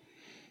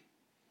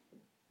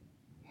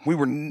 We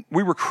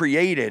were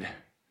created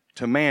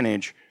to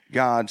manage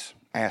God's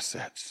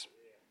assets.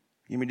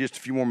 Give me just a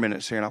few more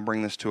minutes here and I'll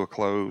bring this to a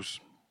close.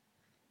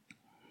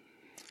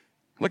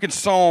 Look at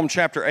Psalm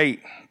chapter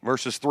 8,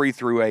 verses 3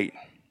 through 8.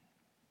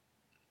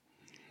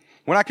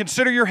 When I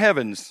consider your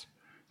heavens,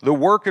 the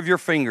work of your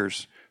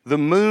fingers, the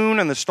moon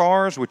and the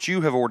stars which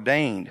you have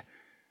ordained,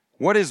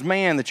 what is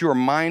man that you are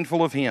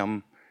mindful of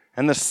him,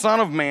 and the son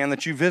of man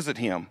that you visit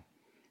him?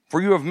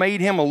 For you have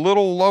made him a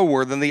little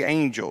lower than the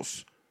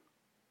angels.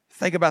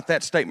 Think about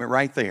that statement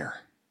right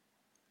there.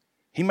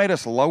 He made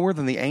us lower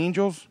than the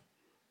angels.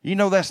 You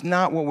know that's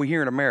not what we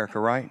hear in America,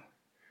 right?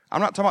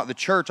 I'm not talking about the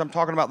church. I'm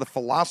talking about the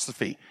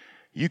philosophy.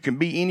 You can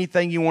be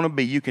anything you want to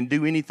be. You can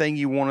do anything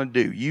you want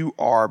to do. You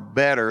are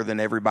better than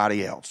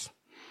everybody else.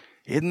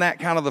 Isn't that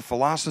kind of the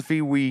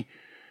philosophy we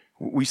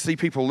see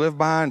people live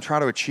by and try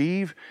to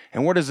achieve?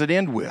 And what does it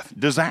end with?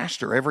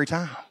 Disaster every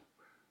time.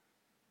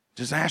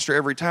 Disaster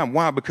every time.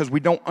 Why? Because we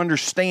don't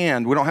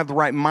understand. We don't have the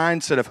right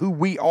mindset of who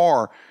we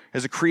are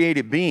as a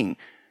created being.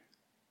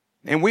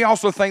 And we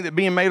also think that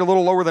being made a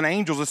little lower than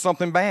angels is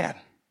something bad.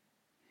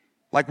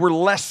 Like we're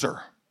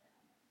lesser.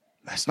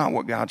 That's not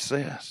what God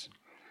says.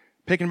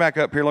 Picking back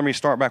up here, let me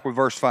start back with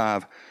verse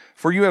 5.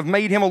 For you have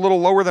made him a little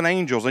lower than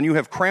angels, and you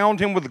have crowned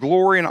him with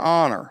glory and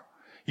honor.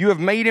 You have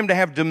made him to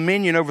have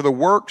dominion over the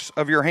works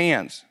of your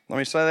hands. Let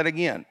me say that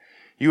again.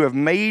 You have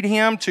made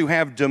him to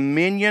have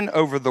dominion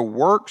over the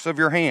works of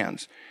your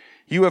hands.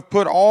 You have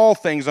put all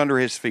things under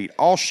his feet,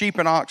 all sheep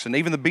and oxen,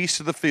 even the beasts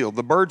of the field,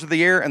 the birds of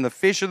the air, and the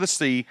fish of the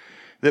sea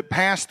that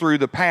pass through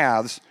the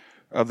paths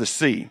of the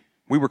sea.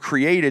 We were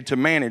created to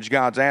manage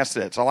God's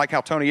assets. I like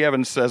how Tony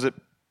Evans says it.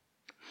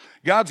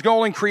 God's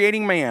goal in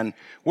creating man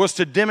was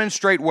to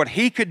demonstrate what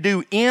he could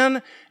do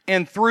in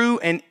and through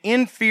an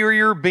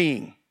inferior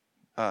being,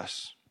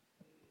 us,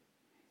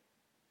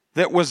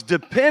 that was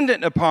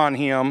dependent upon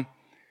him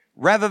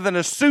rather than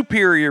a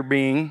superior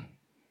being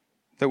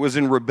that was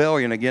in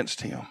rebellion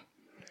against him.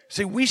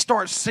 See, we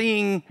start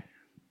seeing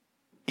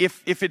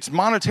if it's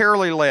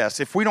monetarily less,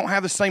 if we don't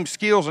have the same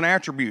skills and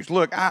attributes.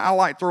 Look, I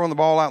like throwing the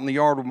ball out in the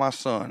yard with my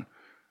son.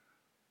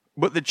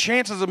 But the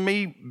chances of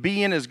me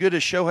being as good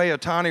as Shohei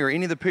Ohtani or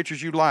any of the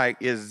pitchers you like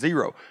is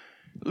zero.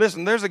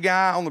 Listen, there's a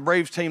guy on the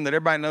Braves team that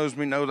everybody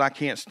knows I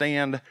can't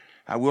stand.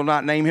 I will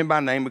not name him by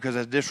name because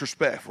that's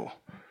disrespectful.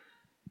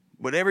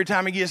 But every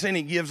time he gets in,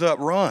 he gives up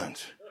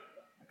runs.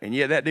 And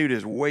yet that dude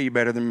is way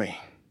better than me.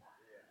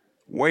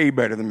 Way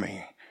better than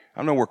me.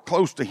 I'm nowhere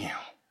close to him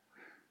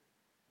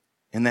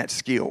in that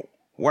skill.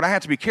 What I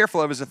have to be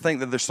careful of is to think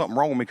that there's something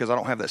wrong with me because I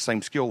don't have that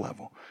same skill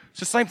level.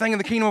 It's the same thing in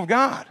the kingdom of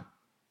God.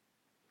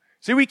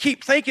 See, we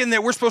keep thinking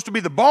that we're supposed to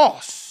be the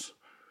boss.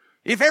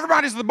 If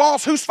everybody's the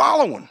boss, who's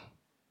following?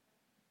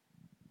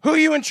 Who are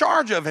you in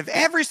charge of? If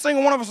every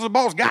single one of us is a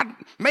boss, God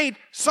made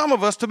some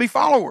of us to be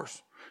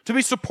followers, to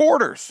be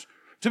supporters,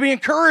 to be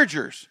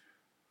encouragers.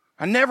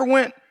 I never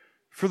went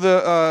for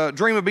the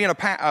dream of being a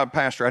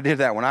pastor. I did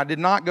that one. I did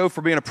not go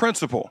for being a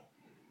principal.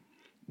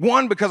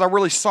 One, because I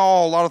really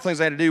saw a lot of things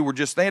they had to do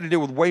they had to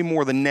deal with way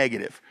more than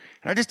negative.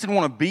 And I just didn't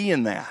want to be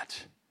in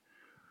that.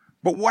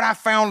 But what I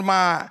found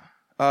my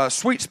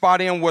sweet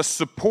spot in was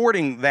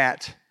supporting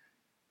that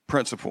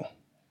principle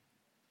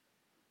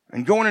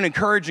and going and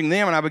encouraging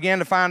them. And I began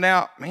to find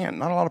out, man,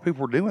 not a lot of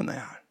people were doing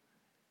that.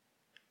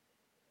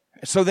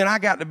 And so then I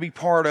got to be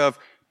part of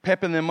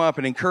pepping them up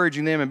and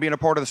encouraging them and being a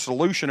part of the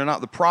solution and not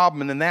the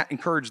problem. And then that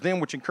encouraged them,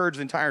 which encouraged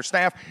the entire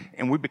staff.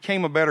 And we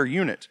became a better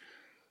unit.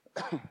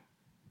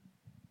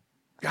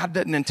 God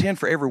doesn't intend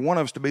for every one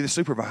of us to be the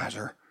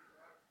supervisor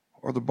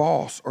or the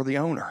boss or the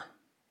owner.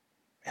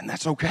 And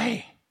that's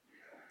okay.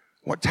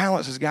 What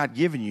talents has God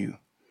given you?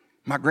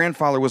 My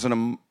grandfather was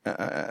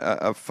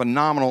a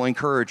phenomenal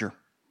encourager.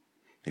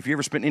 If you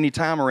ever spent any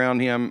time around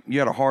him, you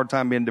had a hard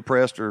time being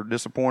depressed or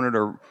disappointed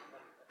or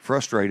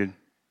frustrated.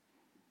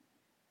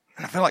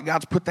 And I feel like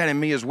God's put that in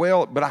me as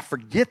well, but I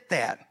forget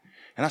that.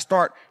 And I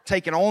start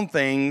taking on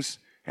things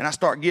and I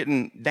start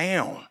getting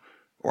down.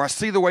 Or I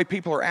see the way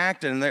people are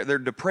acting and they're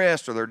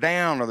depressed or they're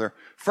down or they're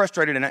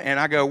frustrated. And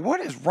I go, what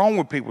is wrong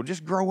with people?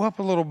 Just grow up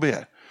a little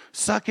bit.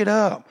 Suck it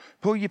up.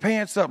 Pull your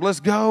pants up. Let's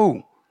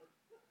go.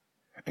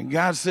 And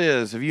God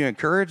says, have you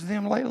encouraged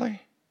them lately?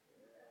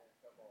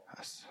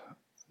 I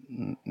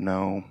said,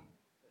 no.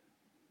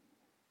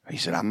 He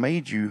said, I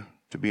made you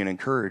to be an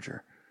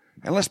encourager.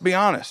 And let's be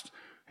honest.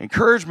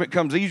 Encouragement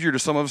comes easier to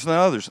some of us than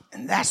others.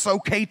 And that's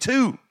okay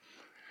too.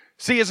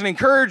 See, as an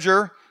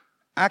encourager,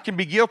 I can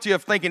be guilty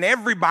of thinking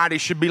everybody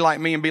should be like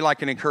me and be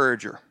like an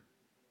encourager.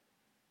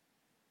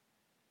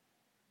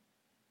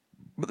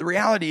 But the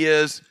reality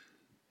is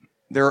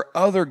there are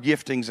other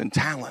giftings and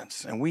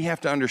talents, and we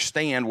have to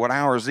understand what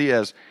ours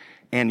is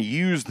and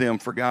use them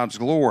for God's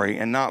glory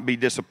and not be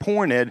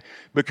disappointed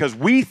because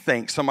we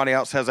think somebody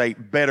else has a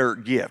better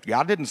gift.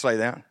 God didn't say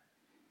that.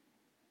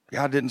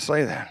 God didn't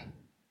say that.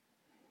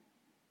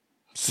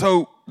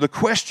 So the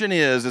question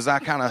is, as I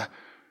kind of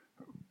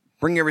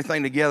bring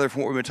everything together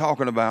from what we've been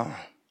talking about,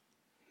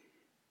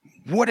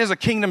 what is a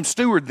kingdom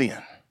steward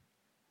then?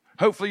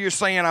 Hopefully you're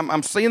saying,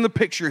 I'm seeing the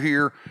picture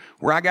here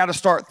where I got to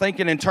start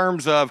thinking in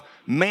terms of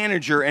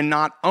manager and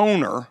not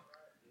owner.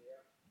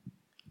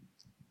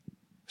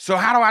 So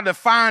how do I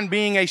define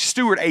being a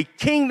steward? A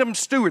kingdom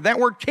steward. That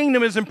word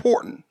kingdom is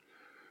important.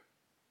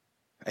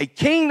 A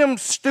kingdom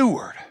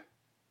steward.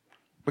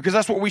 Because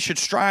that's what we should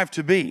strive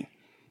to be.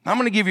 I'm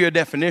going to give you a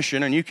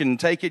definition, and you can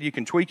take it, you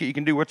can tweak it, you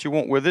can do what you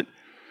want with it.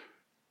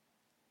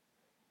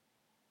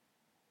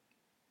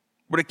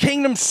 But a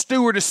kingdom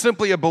steward is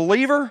simply a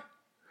believer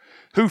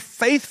who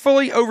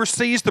faithfully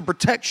oversees the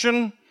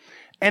protection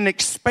and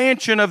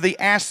expansion of the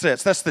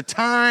assets. That's the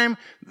time,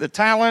 the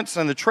talents,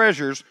 and the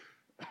treasures,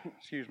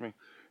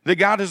 that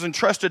God has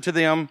entrusted to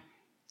them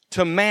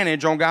to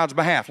manage on God's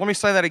behalf. Let me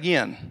say that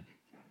again.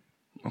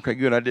 Okay,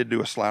 good. I did do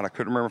a slide. I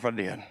couldn't remember if I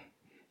did.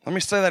 Let me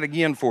say that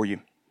again for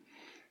you.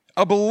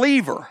 A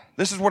believer,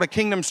 this is what a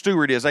kingdom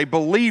steward is, a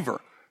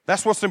believer.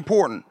 That's what's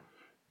important.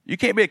 You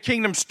can't be a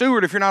kingdom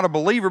steward if you're not a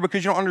believer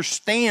because you don't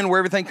understand where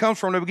everything comes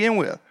from to begin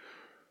with.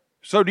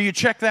 So do you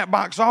check that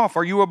box off?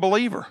 Are you a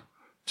believer?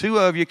 2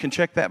 of you can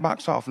check that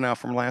box off now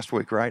from last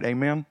week, right?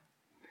 Amen?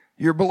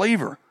 You're a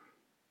believer.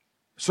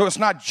 So it's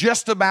not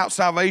just about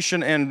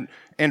salvation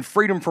and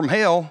freedom from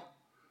hell.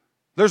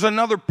 There's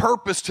another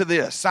purpose to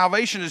this.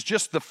 Salvation is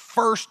just the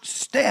first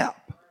step.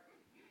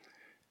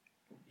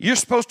 You're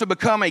supposed to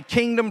become a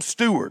kingdom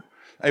steward,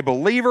 a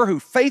believer who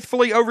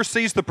faithfully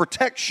oversees the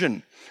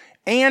protection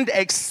and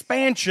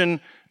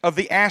expansion of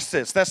the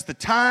assets. That's the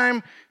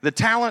time, the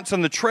talents,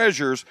 and the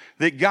treasures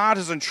that God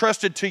has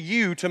entrusted to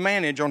you to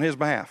manage on his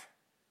behalf.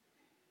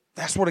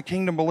 That's what a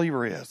kingdom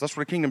believer is. That's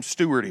what a kingdom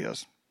steward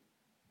is.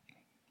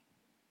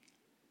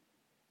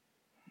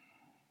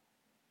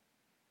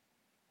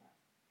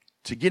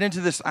 To get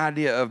into this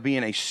idea of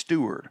being a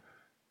steward,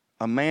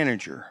 a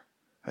manager,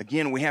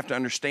 again, we have to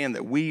understand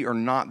that we are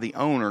not the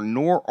owner,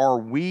 nor are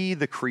we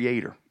the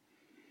creator.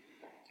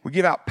 We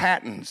give out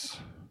patents,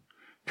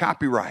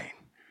 copyright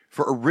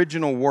for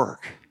original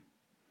work.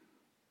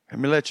 Let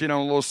me let you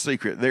know a little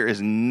secret. There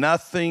is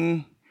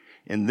nothing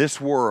in this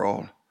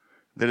world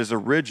that is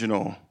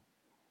original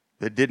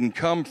that didn't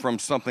come from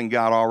something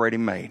God already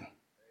made.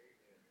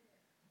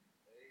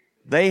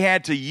 They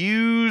had to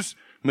use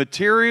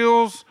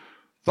materials,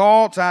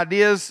 thoughts,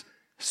 ideas,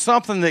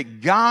 something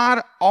that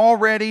God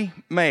already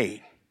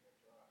made.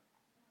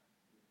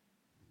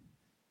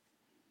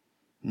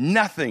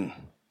 Nothing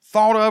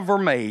thought of or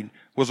made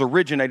was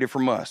originated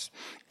from us.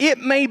 It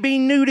may be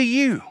new to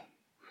you.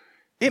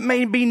 It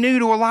may be new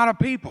to a lot of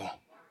people.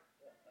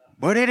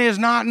 But it is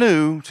not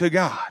new to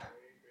God.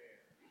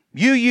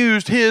 You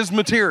used his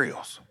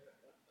materials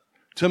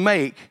to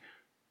make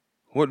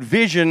what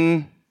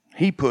vision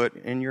he put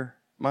in your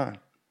mind.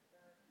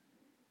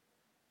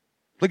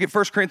 Look at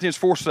 1 Corinthians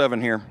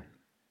 4:7 here.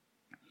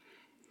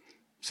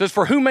 It says,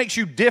 "For who makes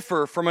you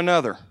differ from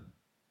another?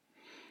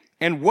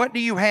 And what do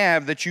you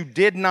have that you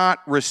did not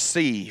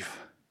receive?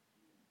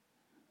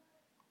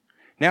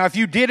 Now, if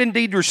you did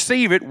indeed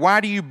receive it, why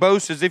do you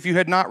boast as if you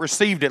had not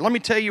received it?" Let me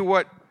tell you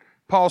what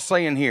Paul's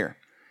saying here.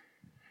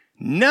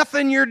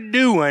 Nothing you're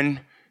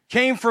doing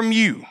came from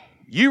you.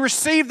 You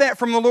received that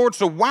from the Lord,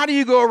 so why do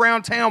you go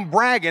around town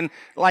bragging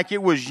like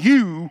it was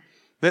you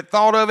that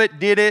thought of it,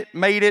 did it,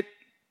 made it,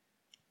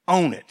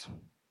 own it?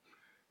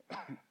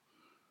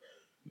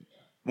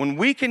 When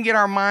we can get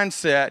our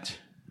mindset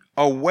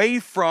away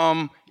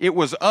from it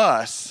was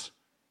us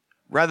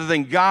rather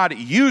than God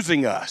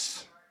using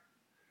us,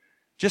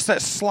 just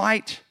that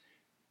slight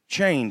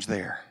change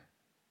there.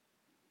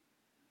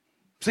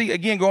 See,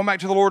 again, going back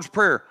to the Lord's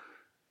Prayer,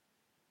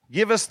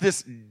 give us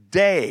this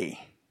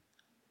day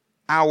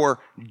our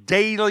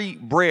daily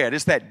bread.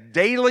 It's that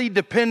daily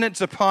dependence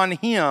upon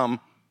him.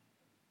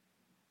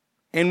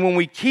 And when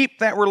we keep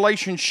that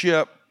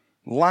relationship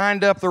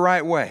lined up the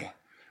right way,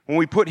 when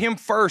we put him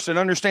first and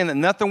understand that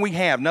nothing we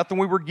have, nothing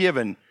we were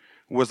given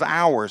was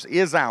ours,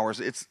 is ours.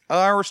 It's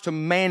ours to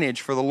manage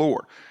for the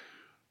Lord.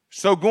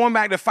 So going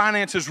back to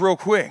finances real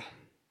quick,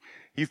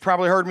 you've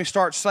probably heard me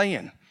start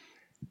saying,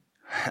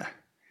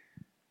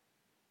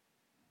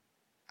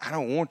 I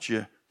don't want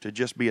you to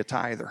just be a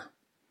tither.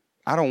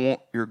 I don't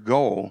want your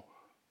goal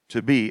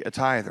to be a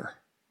tither.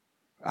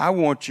 I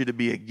want you to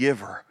be a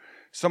giver,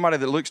 somebody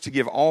that looks to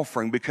give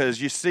offering,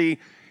 because you see,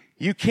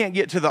 you can't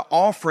get to the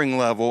offering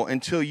level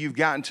until you've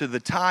gotten to the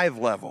tithe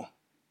level.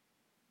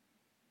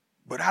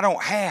 But I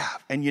don't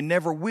have, and you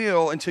never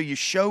will until you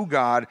show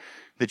God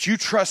that you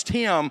trust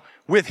him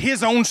with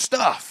his own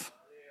stuff.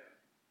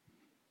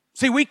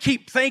 See, we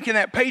keep thinking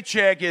that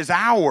paycheck is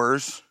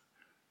ours,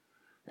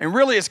 and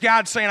really it's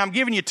God saying, I'm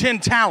giving you 10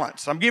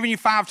 talents. I'm giving you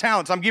 5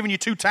 talents. I'm giving you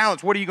 2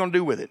 talents. What are you going to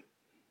do with it?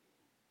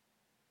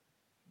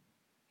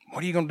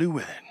 What are you going to do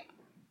with it?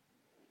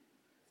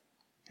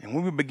 And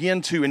when we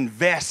begin to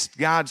invest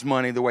God's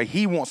money the way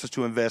he wants us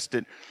to invest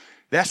it,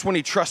 that's when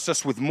he trusts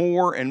us with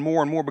more and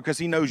more and more, because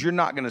he knows you're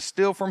not going to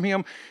steal from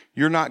him.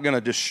 You're not going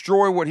to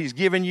destroy what he's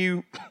given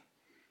you.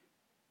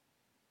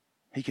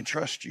 He can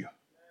trust you.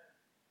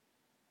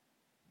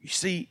 You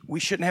see,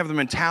 we shouldn't have the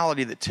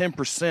mentality that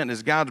 10%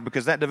 is God's,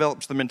 because that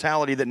develops the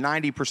mentality that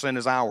 90%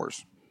 is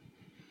ours.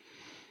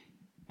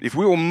 If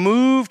we will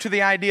move to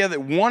the idea that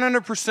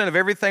 100% of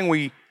everything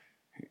we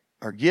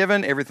are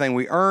given, everything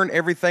we earn,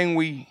 everything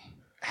we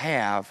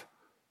have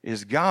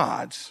is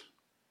God's,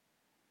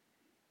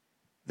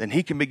 then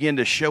he can begin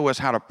to show us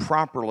how to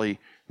properly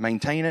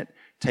maintain it,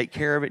 take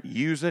care of it,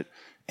 use it.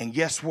 And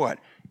guess what?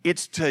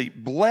 It's to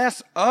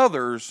bless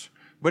others,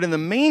 but in the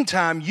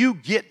meantime, you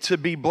get to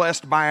be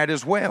blessed by it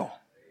as well.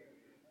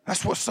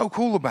 That's what's so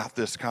cool about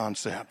this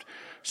concept.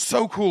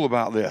 So cool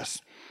about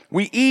this.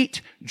 We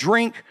eat,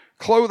 drink,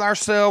 clothe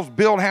ourselves,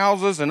 build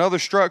houses and other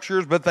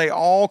structures, but they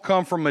all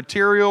come from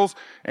materials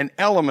and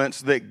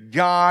elements that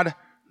God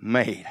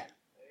made.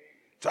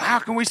 So how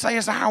can we say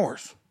it's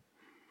ours?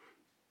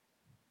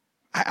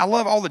 I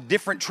love all the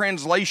different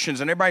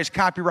translations, and everybody's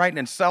copywriting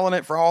and selling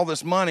it for all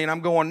this money, and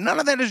I'm going, none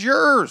of that is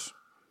yours.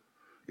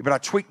 But I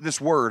tweaked this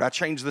word. I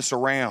changed this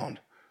around.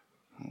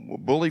 Well,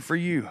 bully for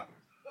you.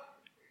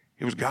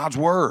 It was God's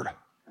word.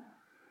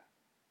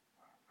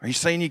 Are you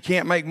saying you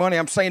can't make money?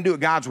 I'm saying do it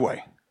God's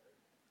way.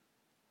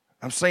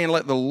 I'm saying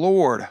let the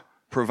Lord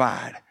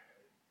provide.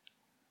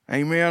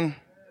 Amen.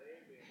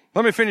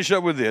 Let me finish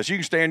up with this. You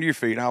can stand to your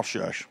feet. I'll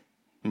shush.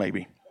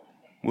 Maybe.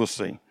 We'll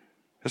see.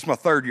 This is my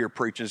third year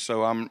preaching,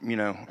 so I'm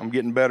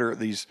getting better at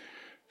these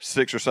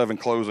 6 or 7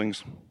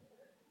 closings.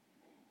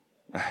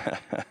 Let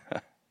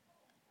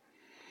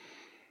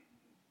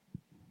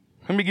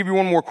me give you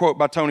one more quote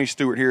by Tony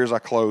Steward here as I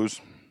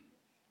close.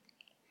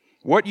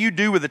 What you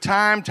do with the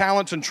time,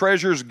 talents, and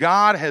treasures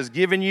God has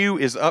given you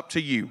is up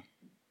to you.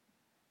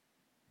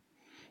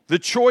 The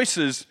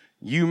choices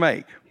you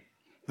make,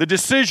 the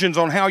decisions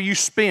on how you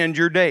spend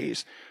your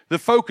days, the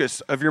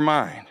focus of your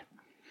mind,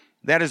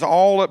 that is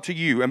all up to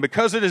you. And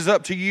because it is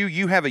up to you,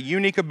 you have a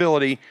unique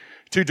ability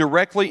to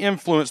directly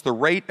influence the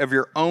rate of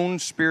your own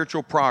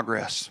spiritual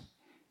progress.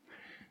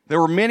 There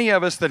were many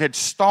of us that had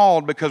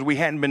stalled because we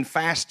hadn't been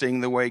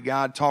fasting the way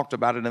God talked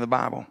about it in the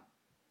Bible.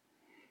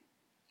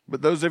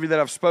 But those of you that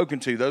I've spoken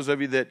to, those of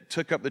you that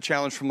took up the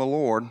challenge from the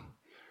Lord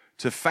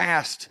to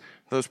fast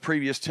those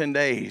previous 10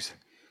 days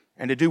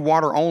and to do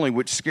water only,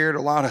 which scared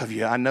a lot of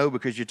you, I know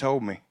because you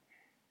told me,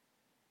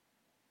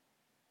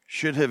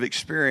 should have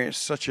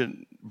experienced such a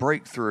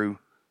breakthrough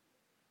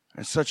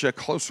and such a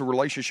closer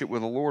relationship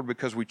with the Lord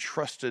because we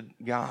trusted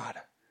God,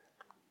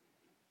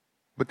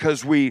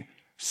 because we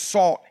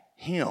sought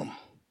him.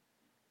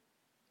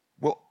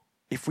 Well,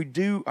 if we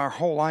do our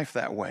whole life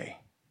that way,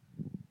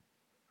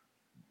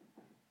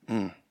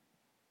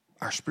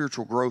 our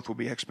spiritual growth will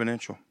be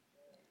exponential.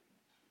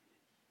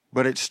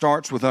 But it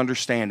starts with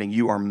understanding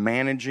you are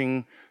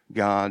managing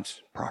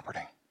God's property.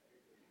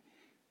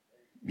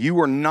 You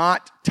are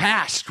not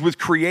tasked with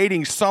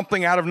creating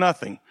something out of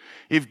nothing.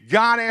 If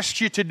God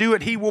asks you to do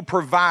it, he will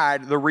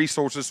provide the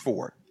resources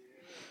for it.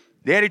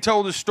 Daddy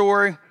told a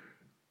story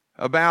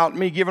about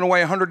me giving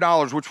away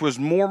 $100, which was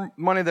more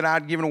money that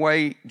I'd given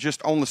away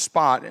just on the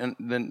spot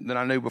than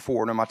I knew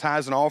before. Now, my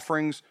tithes and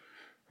offerings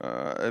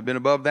have been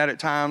above that at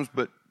times,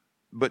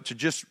 but to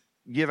just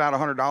give out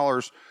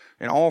 $100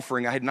 in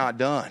offering, I had not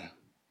done.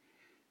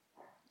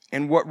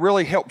 And what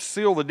really helped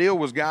seal the deal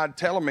was God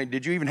telling me,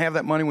 did you even have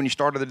that money when you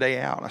started the day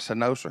out? And I said,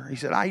 no, sir. He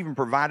said, I even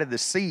provided the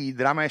seed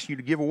that I'm asking you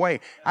to give away.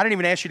 I didn't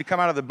even ask you to come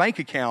out of the bank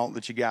account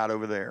that you got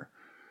over there.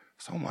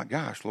 I said, oh my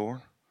gosh, Lord.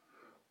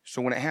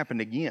 So when it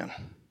happened again,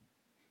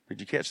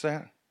 did you catch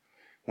that?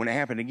 When it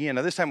happened again,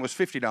 now this time it was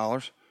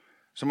 $50.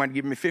 Somebody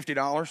gave me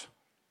 $50.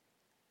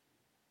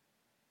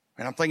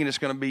 And I'm thinking it's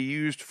going to be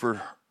used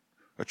for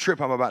a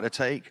trip I'm about to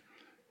take.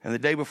 And the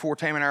day before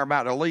Tammy and I are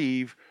about to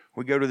leave,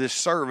 we go to this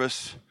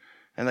service,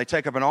 and they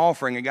take up an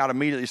offering, and God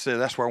immediately said,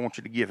 that's where I want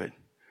you to give it.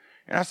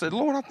 And I said,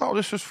 Lord, I thought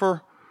this was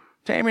for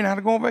Tammy and I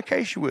to go on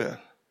vacation with.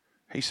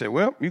 He said,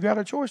 well, you got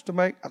a choice to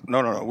make.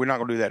 No, we're not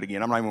going to do that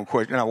again. I'm not even going to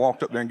question. And I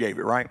walked up there and gave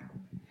it, right?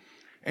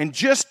 And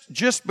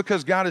just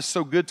because God is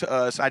so good to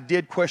us, I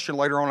did question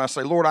later on. I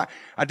say, Lord,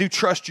 I do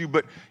trust you,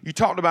 but you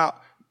talked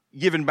about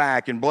giving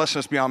back and blessing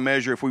us beyond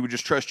measure if we would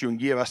just trust you and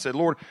give. I said,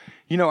 Lord,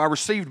 I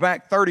received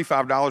back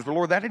 $35, but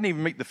Lord, that didn't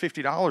even meet the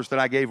 $50 that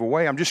I gave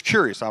away. I'm just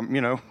curious.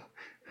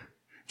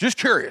 Just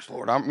curious,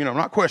 Lord. I'm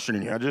not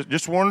questioning you. I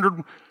just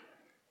wondered.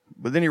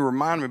 But then he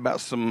reminded me about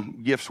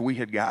some gifts we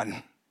had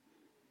gotten,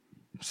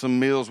 some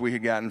meals we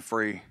had gotten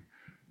free,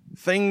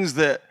 things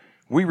that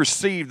we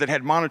received that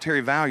had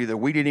monetary value that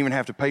we didn't even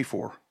have to pay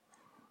for.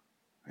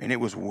 And it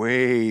was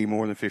way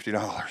more than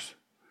 $50.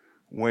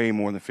 Way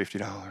more than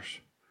 $50.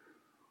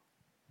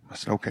 I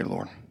said, okay,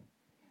 Lord.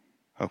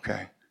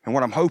 Okay. And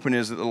what I'm hoping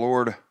is that the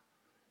Lord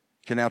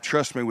can now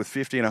trust me with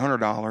 $50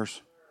 and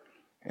 $100.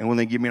 And when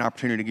they give me an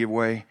opportunity to give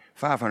away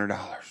 $500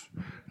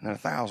 and then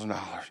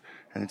 $1,000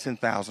 and then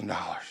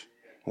 $10,000,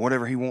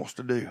 whatever he wants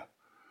to do,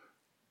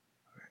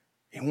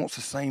 He wants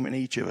the same in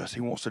each of us.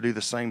 He wants to do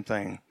the same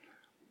thing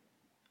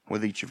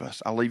with each of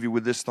us. I'll leave you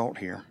with this thought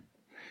here.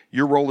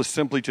 Your role is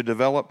simply to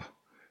develop,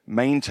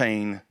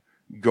 maintain,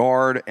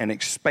 guard, and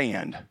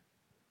expand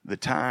the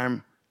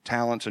time,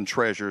 talents, and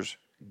treasures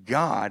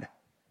God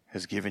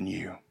has given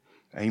you.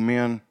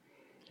 Amen.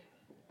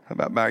 How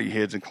about bow your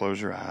heads and close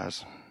your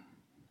eyes?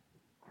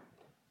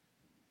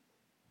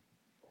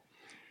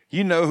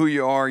 You know who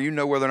you are. You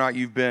know whether or not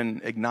you've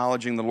been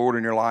acknowledging the Lord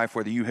in your life,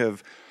 whether you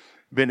have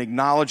been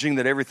acknowledging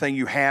that everything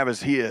you have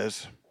is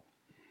His.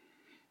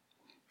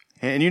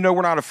 And you know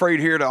we're not afraid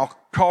here to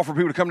call for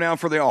people to come down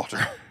for the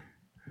altar.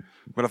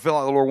 But I feel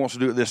like the Lord wants to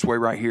do it this way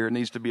right here. It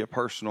needs to be a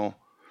personal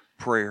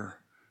prayer.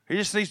 It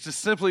just needs to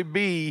simply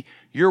be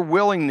your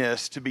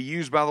willingness to be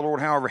used by the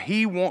Lord however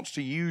He wants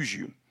to use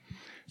you.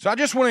 So I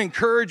just want to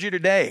encourage you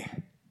today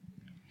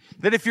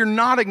that if you're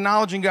not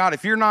acknowledging God,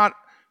 if you're not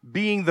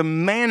being the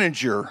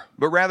manager,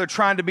 but rather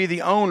trying to be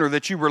the owner,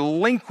 that you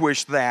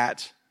relinquish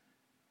that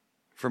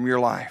from your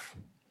life.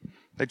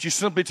 That you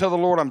simply tell the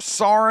Lord, I'm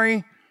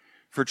sorry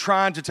for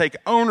trying to take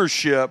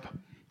ownership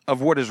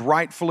of what is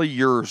rightfully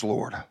yours,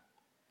 Lord.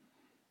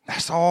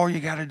 That's all you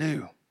got to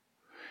do.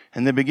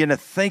 And then begin to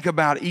think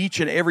about each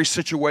and every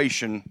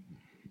situation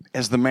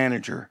as the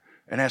manager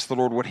and ask the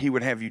Lord what He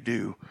would have you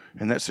do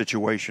in that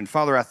situation.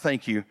 Father, I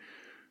thank you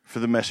for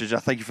the message. I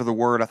thank you for the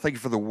word. I thank you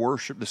for the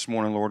worship this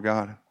morning, Lord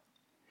God.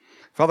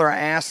 Father, I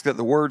ask that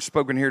the word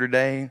spoken here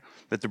today,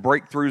 that the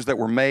breakthroughs that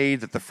were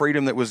made, that the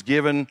freedom that was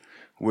given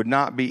would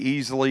not be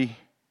easily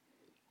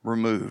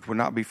removed, would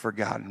not be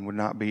forgotten, would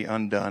not be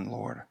undone,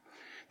 Lord.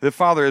 That,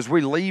 Father, as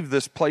we leave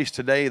this place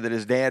today, that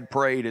as Dad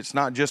prayed, it's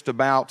not just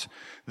about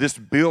this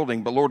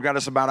building, but, Lord God,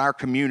 it's about our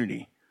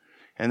community.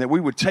 And that we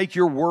would take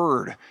your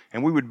word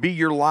and we would be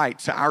your light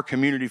to our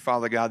community,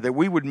 Father God. That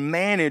we would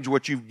manage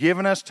what you've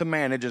given us to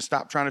manage and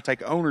stop trying to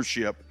take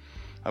ownership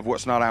of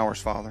what's not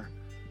ours, Father.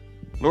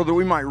 Lord, that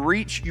we might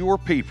reach your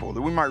people,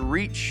 that we might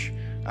reach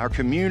our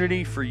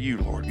community for you,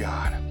 Lord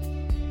God.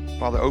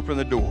 Father, open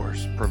the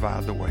doors,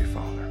 provide the way,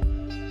 Father.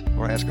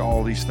 Lord, I ask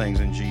all these things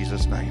in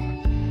Jesus'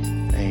 name.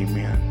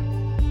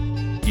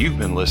 Amen. You've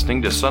been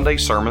listening to Sunday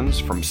sermons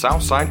from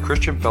Southside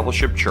Christian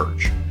Fellowship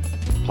Church,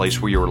 a place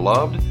where you are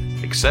loved,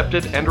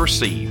 accepted, and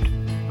received,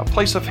 a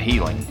place of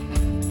healing,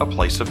 a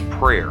place of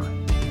prayer,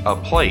 a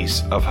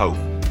place of hope.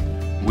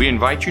 We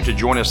invite you to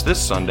join us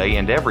this Sunday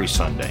and every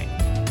Sunday.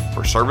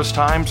 For service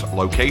times,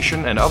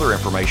 location, and other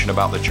information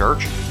about the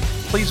church,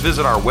 please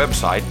visit our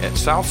website at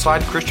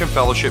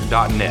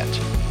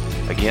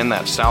southsidechristianfellowship.net. Again,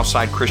 that's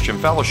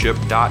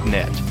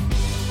southsidechristianfellowship.net.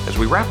 As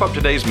we wrap up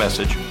today's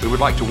message, we would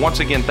like to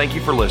once again thank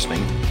you for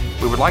listening.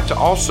 We would like to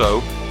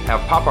also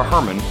have Papa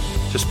Herman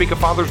to speak a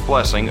Father's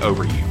blessing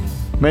over you.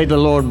 May the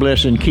Lord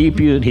bless and keep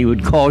you, that He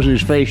would cause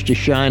His face to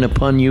shine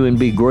upon you and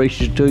be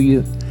gracious to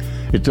you,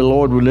 that the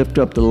Lord would lift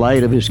up the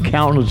light of His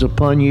countenance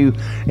upon you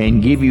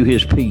and give you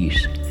His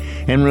peace.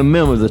 And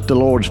remember that the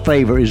Lord's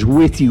favor is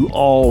with you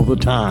all the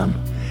time.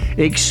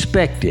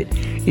 Expect it.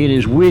 It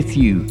is with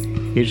you.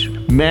 It's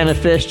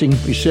manifesting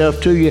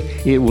itself to you.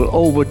 It will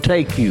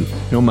overtake you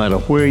no matter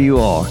where you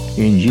are.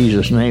 In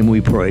Jesus' name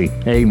we pray.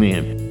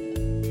 Amen.